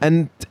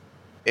 And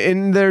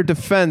in their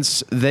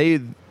defense,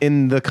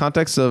 in the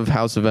context of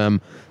House of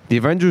M, the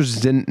Avengers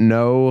didn't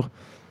know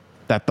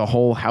that the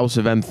whole House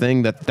of M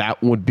thing, that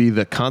would be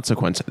the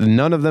consequence.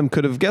 None of them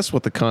could have guessed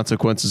what the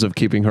consequences of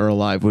keeping her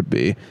alive would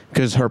be,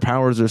 because her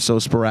powers are so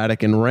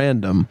sporadic and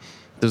random.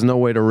 There's no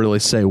way to really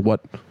say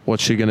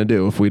what's she going to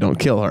do if we don't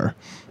kill her.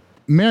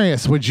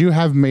 Marius, would you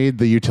have made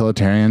the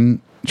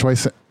utilitarian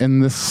choice in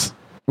this?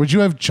 Would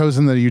you have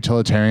chosen the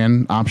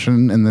utilitarian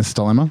option in this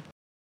dilemma?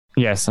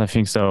 Yes, I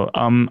think so.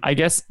 I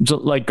guess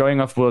like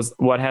going off was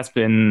what has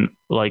been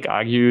like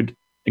argued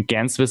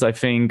against this. I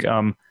think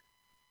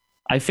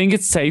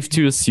it's safe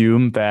to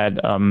assume that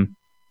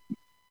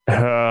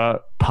her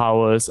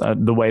powers,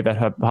 the way that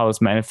her powers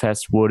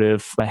manifest, would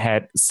have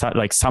had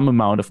some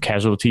amount of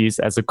casualties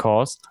as a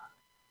cause.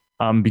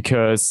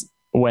 Because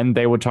when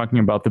they were talking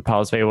about the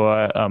powers, they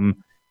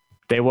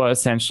were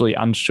essentially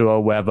unsure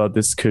whether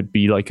this could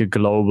be like a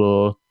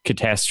global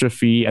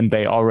catastrophe, and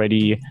they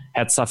already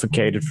had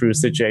suffocated through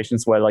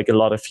situations where like a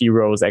lot of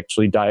heroes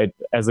actually died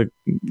as a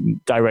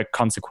direct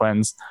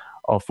consequence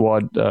of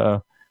what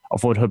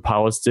her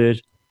powers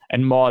did.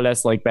 And more or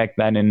less, like back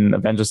then in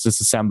Avengers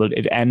Disassembled,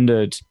 it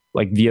ended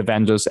like the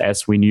Avengers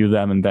as we knew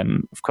them, and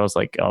then of course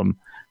like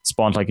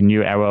spawned like a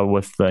new era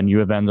with the new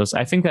Avengers.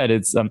 I think that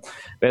it's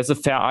there's a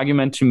fair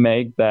argument to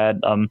make that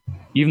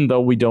even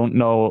though we don't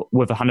know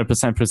with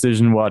 100%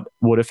 precision what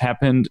would have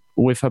happened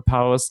with her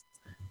powers,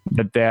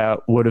 that there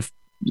would have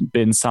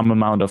been some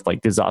amount of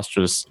like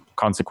disastrous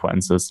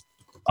consequences.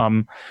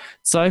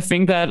 So I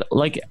think that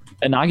like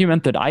an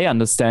argument that I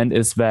understand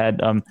is that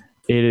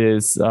it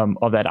is,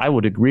 or that I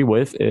would agree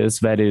with, is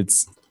that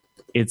it's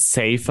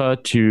safer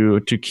to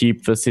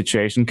keep the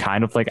situation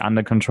kind of like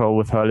under control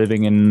with her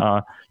living in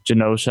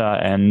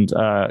Genosha and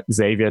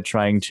Xavier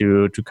trying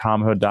to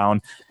calm her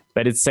down.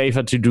 But it's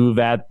safer to do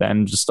that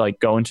than just like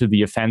go into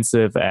the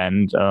offensive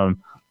and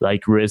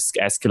like risk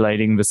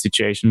escalating the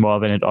situation more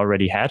than it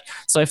already had.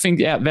 So I think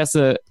there's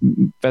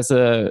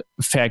a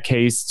fair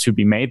case to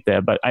be made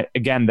there. But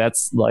again,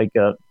 that's like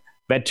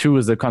that too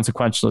is a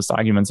consequentialist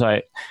argument. So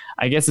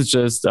I guess it's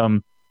just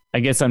I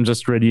guess I'm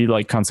just really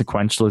like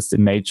consequentialist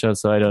in nature.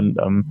 So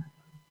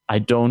I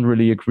don't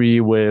really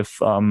agree with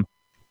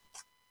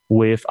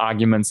with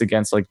arguments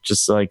against like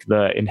just like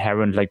the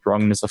inherent like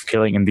wrongness of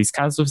killing in these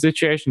kinds of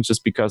situations,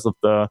 just because of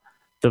the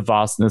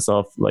vastness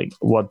of like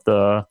what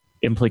the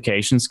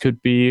implications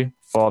could be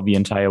for the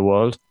entire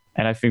world.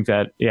 And I think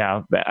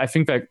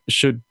that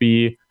should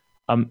be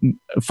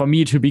for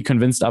me to be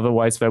convinced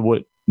otherwise,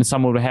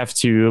 someone would have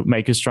to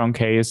make a strong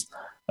case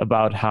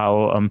about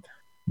how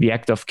the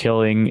act of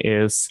killing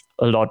is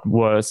a lot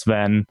worse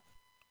than,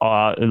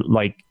 or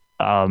like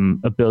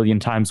a billion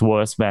times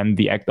worse than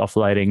the act of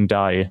letting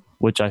die,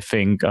 which I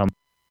think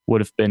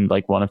would have been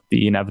like one of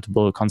the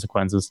inevitable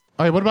consequences.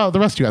 All right, what about the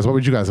rest of you guys? What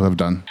would you guys have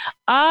done?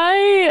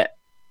 I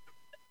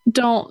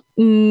don't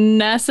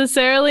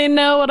necessarily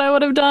know what I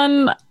would have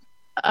done.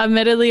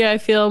 Admittedly, I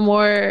feel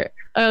more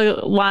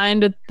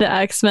aligned with the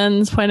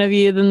X-Men's point of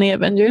view than the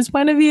Avengers'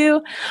 point of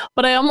view.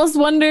 But I almost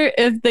wonder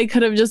if they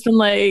could have just been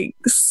like,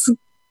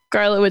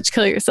 Scarlet Witch,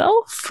 kill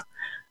yourself.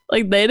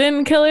 Like, they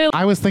didn't kill her.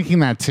 I was thinking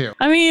that too.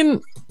 I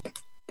mean,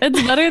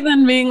 it's better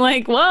than being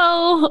like,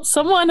 well,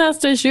 someone has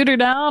to shoot her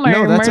down or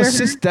No, that's murder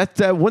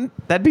her.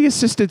 that'd be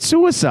assisted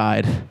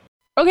suicide.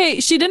 Okay,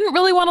 she didn't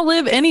really want to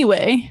live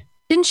anyway.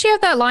 Didn't she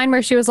have that line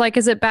where she was like,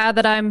 is it bad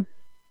that I'm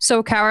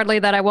so cowardly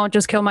that I won't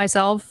just kill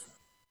myself?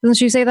 Doesn't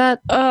she say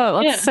that?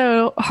 Oh, that's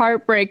so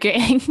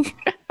heartbreaking.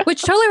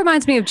 Which totally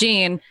reminds me of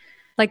Jean.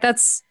 Like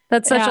that's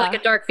such like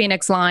a Dark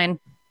Phoenix line.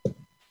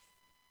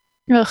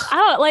 Ugh. I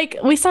don't, like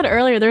we said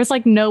earlier, there's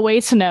like no way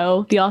to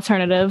know the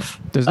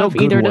alternative There's no of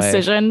good either way.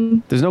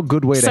 decision. There's no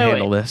good way to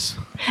handle this.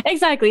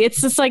 Exactly.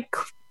 It's just like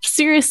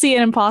seriously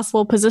an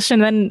impossible position.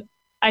 Then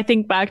I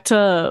think back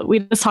to, we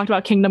just talked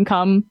about Kingdom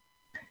Come,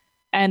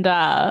 and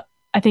I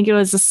think it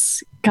was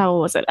this, God,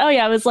 what was it? Oh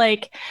yeah, it was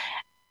like,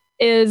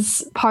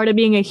 is part of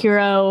being a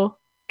hero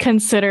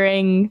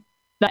considering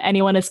that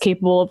anyone is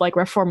capable of like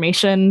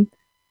reformation?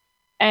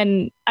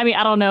 And I mean,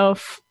 I don't know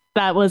if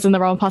that was in the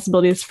realm of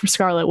possibilities for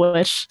Scarlet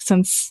Witch,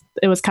 since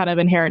it was kind of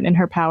inherent in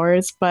her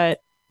powers,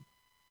 but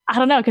I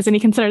don't know, because then you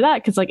consider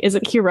that, because like, is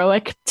it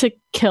heroic to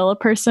kill a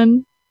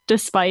person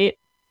despite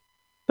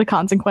the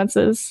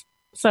consequences?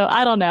 So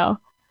I don't know.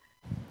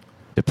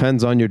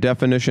 Depends on your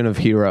definition of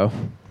hero.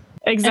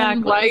 Exactly.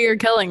 And why you're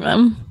killing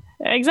them.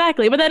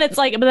 Exactly. But then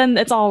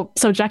it's all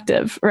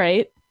subjective,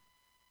 right?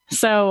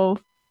 So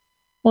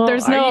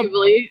there's no,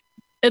 arguably,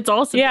 it's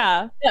also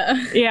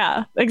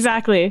yeah,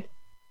 exactly.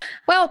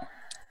 Well,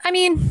 I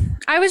mean,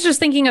 I was just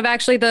thinking of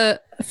actually the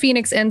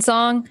Phoenix End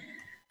song,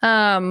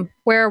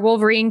 where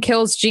Wolverine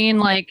kills Jean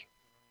like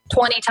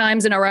 20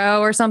 times in a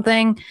row or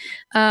something.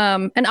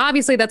 And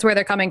obviously that's where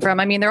they're coming from.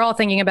 I mean, they're all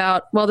thinking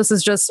about, well, this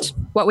is just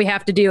what we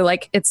have to do.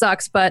 Like, it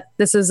sucks, but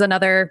this is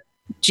another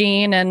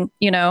Jean, and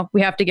you know,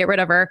 we have to get rid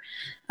of her.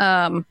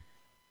 I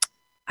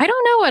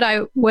don't know what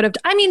I would have.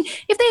 I mean,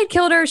 if they had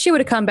killed her, she would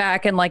have come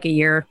back in like a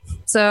year,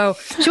 so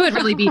she would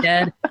really be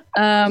dead.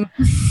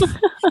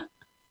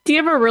 Do you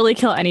ever really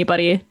kill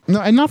anybody?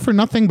 No, and not for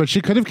nothing, but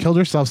she could have killed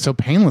herself so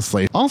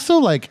painlessly. Also,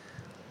 like,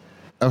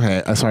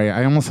 okay, sorry,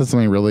 I almost said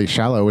something really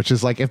shallow, which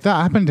is like, if that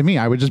happened to me,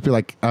 I would just be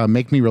like,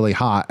 make me really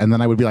hot, and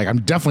then I would be like,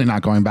 I'm definitely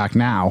not going back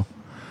now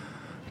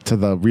to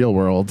the real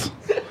world.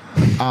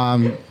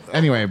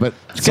 Anyway, but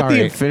Get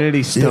the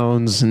Infinity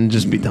Stones and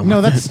just be done.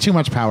 No, with that's too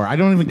much power. I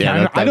don't even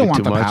care. I don't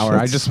want the power.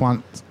 I just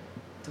want.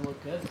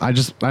 I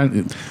just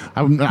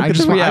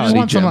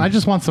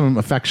want some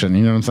affection.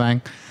 You know what I'm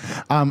saying?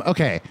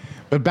 Okay,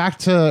 but back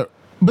to.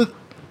 But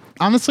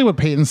honestly, what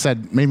Peyton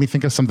said made me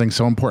think of something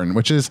so important,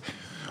 which is,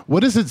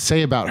 what does it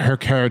say about her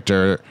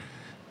character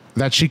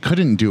that she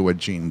couldn't do what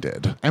Jean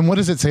did, and what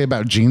does it say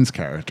about Jean's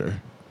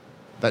character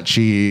that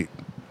she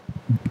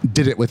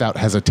did it without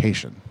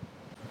hesitation?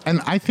 And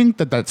I think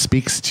that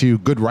speaks to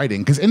good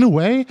writing, because in a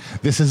way,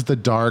 this is the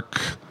Dark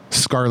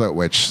Scarlet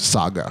Witch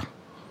saga.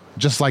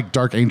 Just like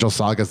Dark Angel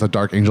Saga is the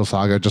Dark Angel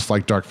Saga, just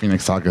like Dark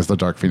Phoenix Saga is the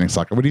Dark Phoenix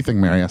Saga. What do you think,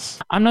 Marius?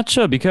 I'm not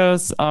sure,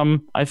 because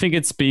I think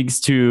it speaks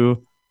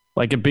to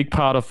like a big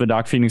part of the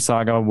Dark Phoenix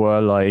Saga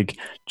were like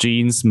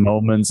Jean's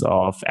moments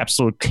of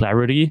absolute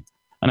clarity.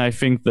 And I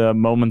think the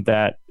moment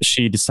that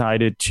she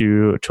decided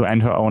to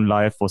end her own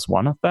life was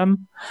one of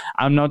them.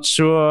 I'm not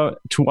sure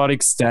to what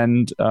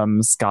extent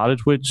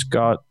Scarlet Witch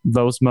got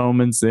those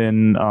moments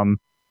in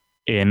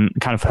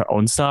kind of her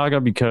own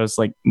saga, because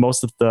like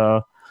most of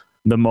the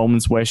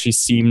moments where she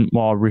seemed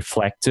more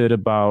reflected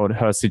about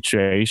her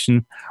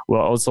situation were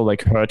also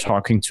like her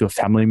talking to a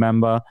family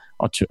member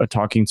or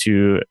talking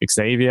to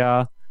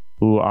Xavier,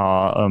 who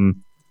are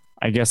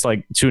I guess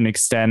like to an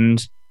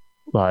extent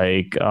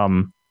like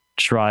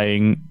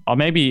trying, or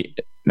maybe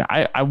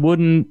I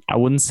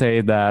wouldn't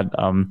say that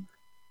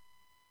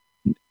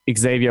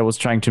Xavier was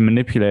trying to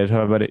manipulate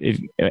her, but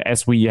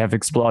as we have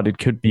explored, it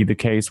could be the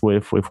case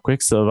with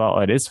Quicksilver,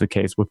 or it is the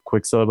case with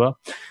Quicksilver.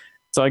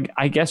 So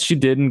I guess she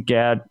didn't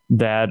get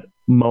that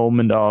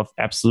moment of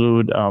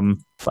absolute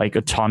like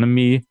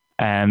autonomy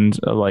and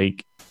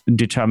like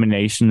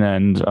determination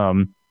and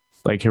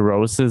like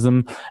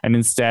heroism, and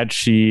instead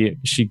she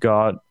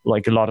got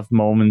like a lot of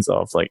moments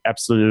of like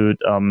absolute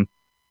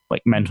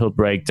like mental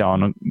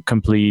breakdown,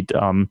 complete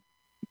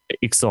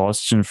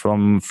exhaustion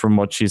from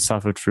what she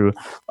suffered through.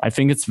 I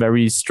think it's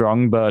very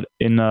strong, but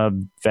in a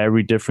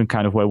very different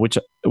kind of way, which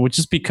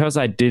is because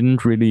I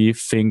didn't really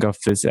think of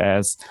this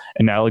as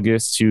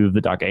analogous to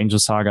the Dark Angel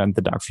saga and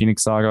the Dark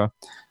Phoenix saga.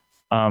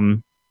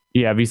 And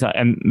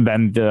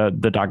then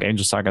the Dark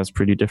Angel saga is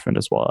pretty different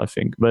as well, I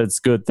think. But it's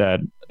good that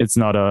it's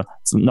not a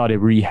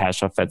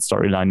rehash of that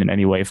storyline in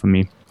any way for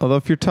me. Although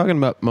if you're talking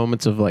about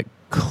moments of like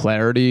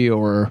clarity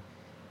or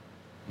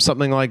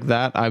something like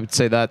that, I would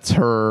say that's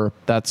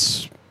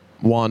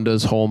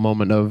Wanda's whole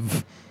moment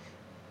of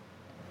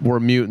we're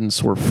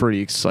mutants, we're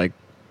freaks, like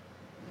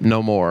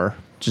no more,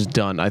 just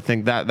done. I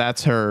think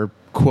that's her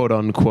quote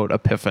unquote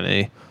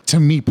epiphany. To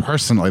me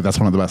personally, that's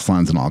one of the best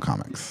lines in all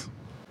comics.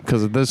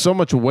 Because there's so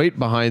much weight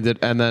behind it,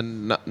 and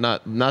then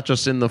not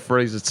just in the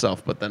phrase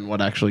itself, but then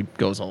what actually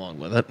goes along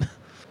with it.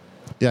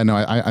 Yeah, no,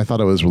 I thought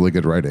it was really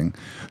good writing.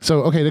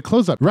 So, okay, to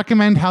close up,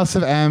 recommend House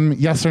of M,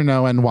 yes or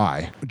no, and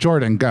why?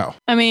 Jordan, go.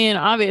 I mean,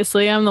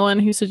 obviously, I'm the one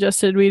who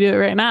suggested we do it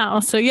right now.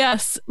 So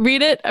yes,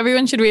 read it.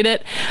 Everyone should read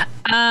it.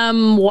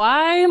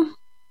 Why?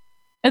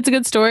 It's a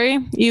good story.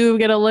 You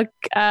get a look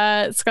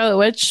at Scarlet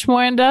Witch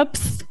more in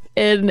depth.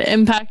 It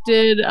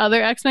impacted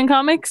other X-Men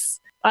comics.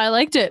 I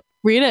liked it.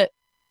 Read it.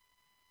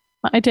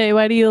 Maite,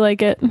 why do you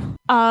like it?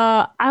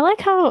 I like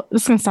how,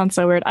 this is going to sound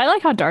so weird, I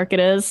like how dark it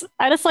is.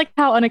 I just like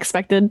how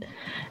unexpected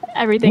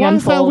everything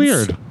unfolds. Why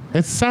is that weird?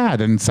 It's sad,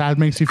 and sad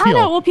makes you feel.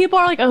 I know. Well, people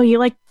are like, oh, you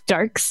like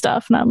dark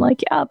stuff. And I'm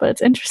like, yeah, but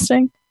it's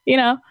interesting, you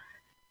know?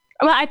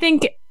 But I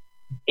think,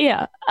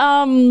 yeah.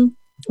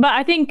 But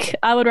I think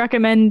I would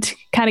recommend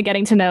kind of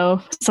getting to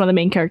know some of the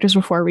main characters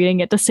before reading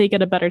it, just so you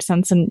get a better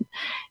sense and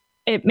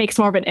it makes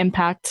more of an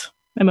impact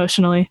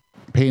emotionally.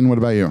 Peyton, what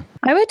about you?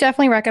 I would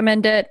definitely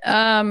recommend it.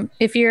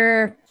 If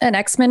you're an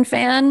X-Men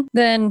fan,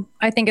 then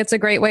I think it's a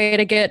great way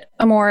to get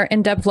a more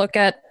in-depth look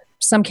at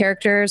some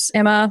characters.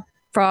 Emma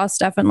Frost,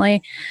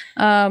 definitely.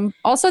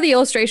 Also, the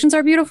illustrations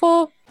are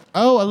beautiful.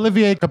 Oh,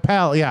 Olivier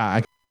Capel.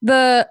 Yeah.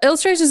 The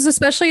illustrations,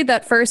 especially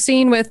that first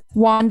scene with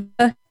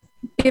Wanda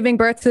giving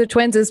birth to the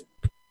twins, is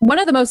one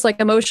of the most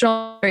like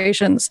emotional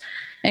illustrations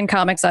in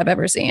comics I've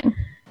ever seen.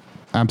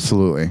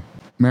 Absolutely.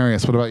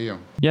 Marius, what about you?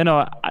 Yeah,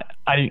 no,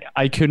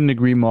 I couldn't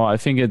agree more. I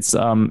think it's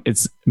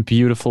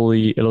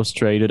beautifully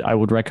illustrated. I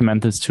would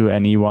recommend this to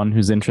anyone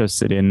who's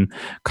interested in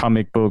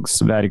comic books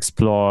that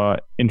explore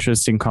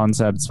interesting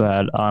concepts,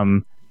 that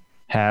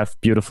have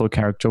beautiful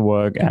character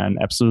work and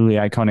absolutely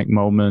iconic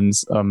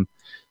moments.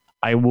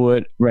 I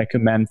would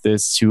recommend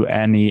this to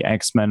any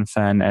X-Men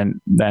fan, and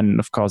then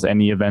of course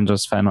any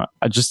Avengers fan, or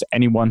just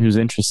anyone who's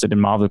interested in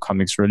Marvel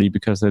comics, really,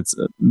 because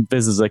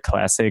this is a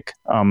classic.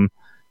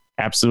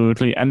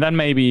 Absolutely. And then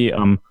maybe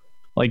I'm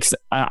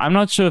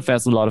not sure if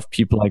there's a lot of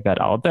people like that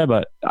out there,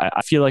 but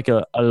I feel like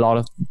a lot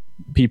of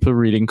people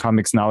reading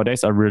comics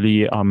nowadays are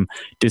really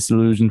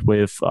disillusioned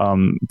with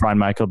Brian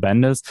Michael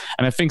Bendis,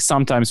 and I think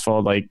sometimes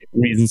for like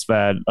reasons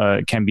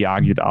that can be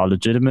argued are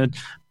legitimate,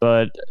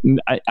 but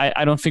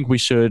I don't think we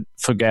should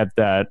forget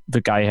that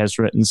the guy has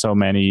written so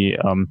many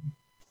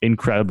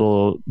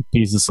incredible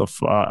pieces of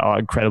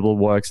incredible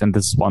works, and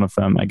this is one of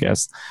them, I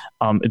guess.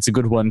 It's a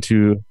good one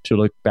to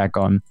look back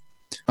on.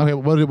 Okay,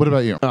 what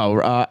about you? Oh,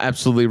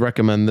 absolutely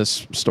recommend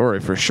this story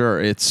for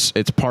sure. It's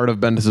part of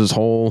Bendis's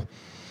whole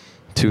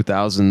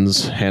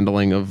 2000s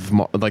handling of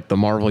like the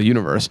Marvel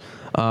universe.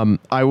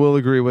 I will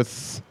agree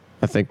with,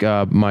 I think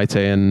Maite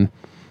and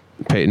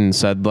Peyton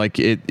said, like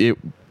it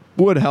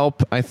would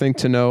help, I think,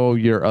 to know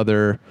your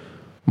other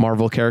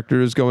Marvel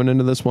characters going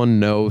into this one,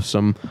 know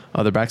some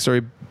other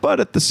backstory, but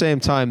at the same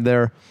time,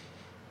 the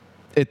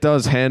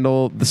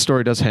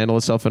story does handle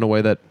itself in a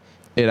way that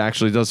it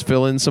actually does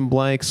fill in some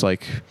blanks.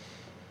 Like,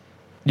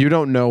 you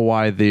don't know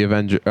why the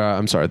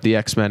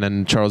X-Men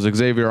and Charles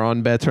Xavier are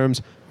on bad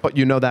terms, but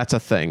you know that's a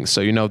thing. So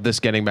you know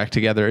this getting back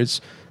together is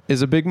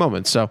a big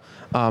moment. So,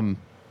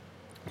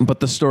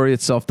 but the story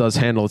itself does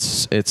handle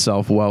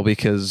itself well,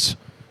 because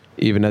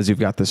even as you've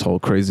got this whole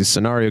crazy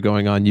scenario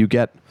going on, you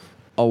get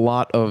a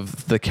lot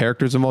of the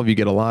characters involved. You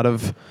get a lot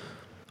of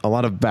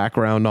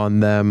background on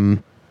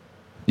them.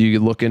 You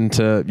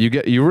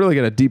really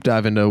get a deep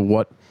dive into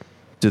what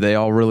do they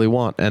all really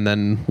want, and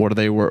then what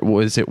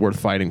is it worth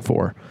fighting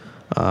for?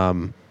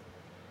 And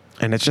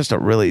it's just a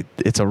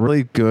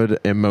really good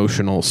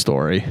emotional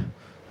story.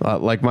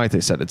 Like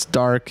Maite said, it's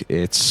dark,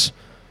 it's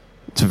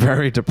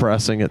very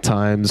depressing at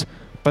times,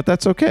 but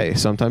that's okay.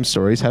 Sometimes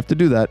stories have to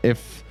do that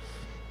if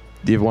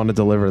you want to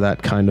deliver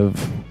that kind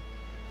of,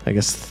 I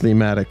guess,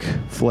 thematic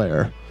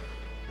flair.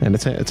 And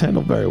it's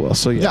handled very well.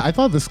 So yeah, I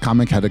thought this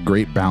comic had a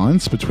great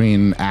balance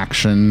between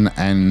action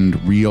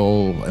and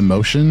real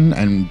emotion,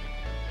 and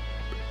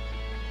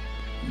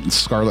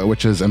Scarlet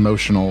Witch's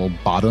emotional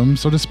bottom,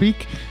 so to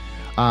speak.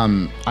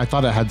 I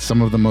thought it had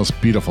some of the most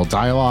beautiful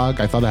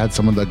dialogue. I thought it had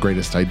some of the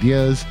greatest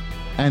ideas,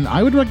 and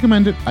I would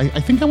recommend it. I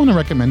think I want to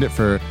recommend it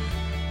for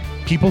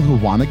people who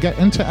want to get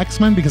into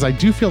X-Men, because I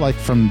do feel like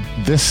from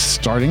this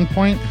starting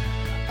point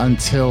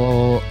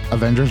until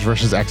Avengers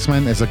versus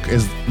X-Men is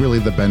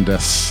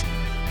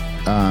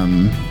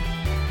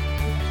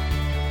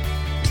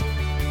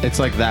It's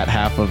like that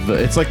half of the.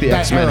 It's like the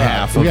X-Men era.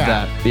 half of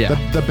that. Yeah,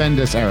 the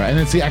Bendis era, and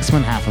it's the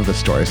X-Men half of the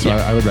story. So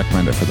I would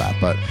recommend it for that.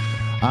 But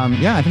I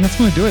think that's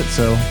going to do it.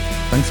 So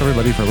thanks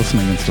everybody for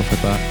listening and stuff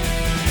like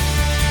that.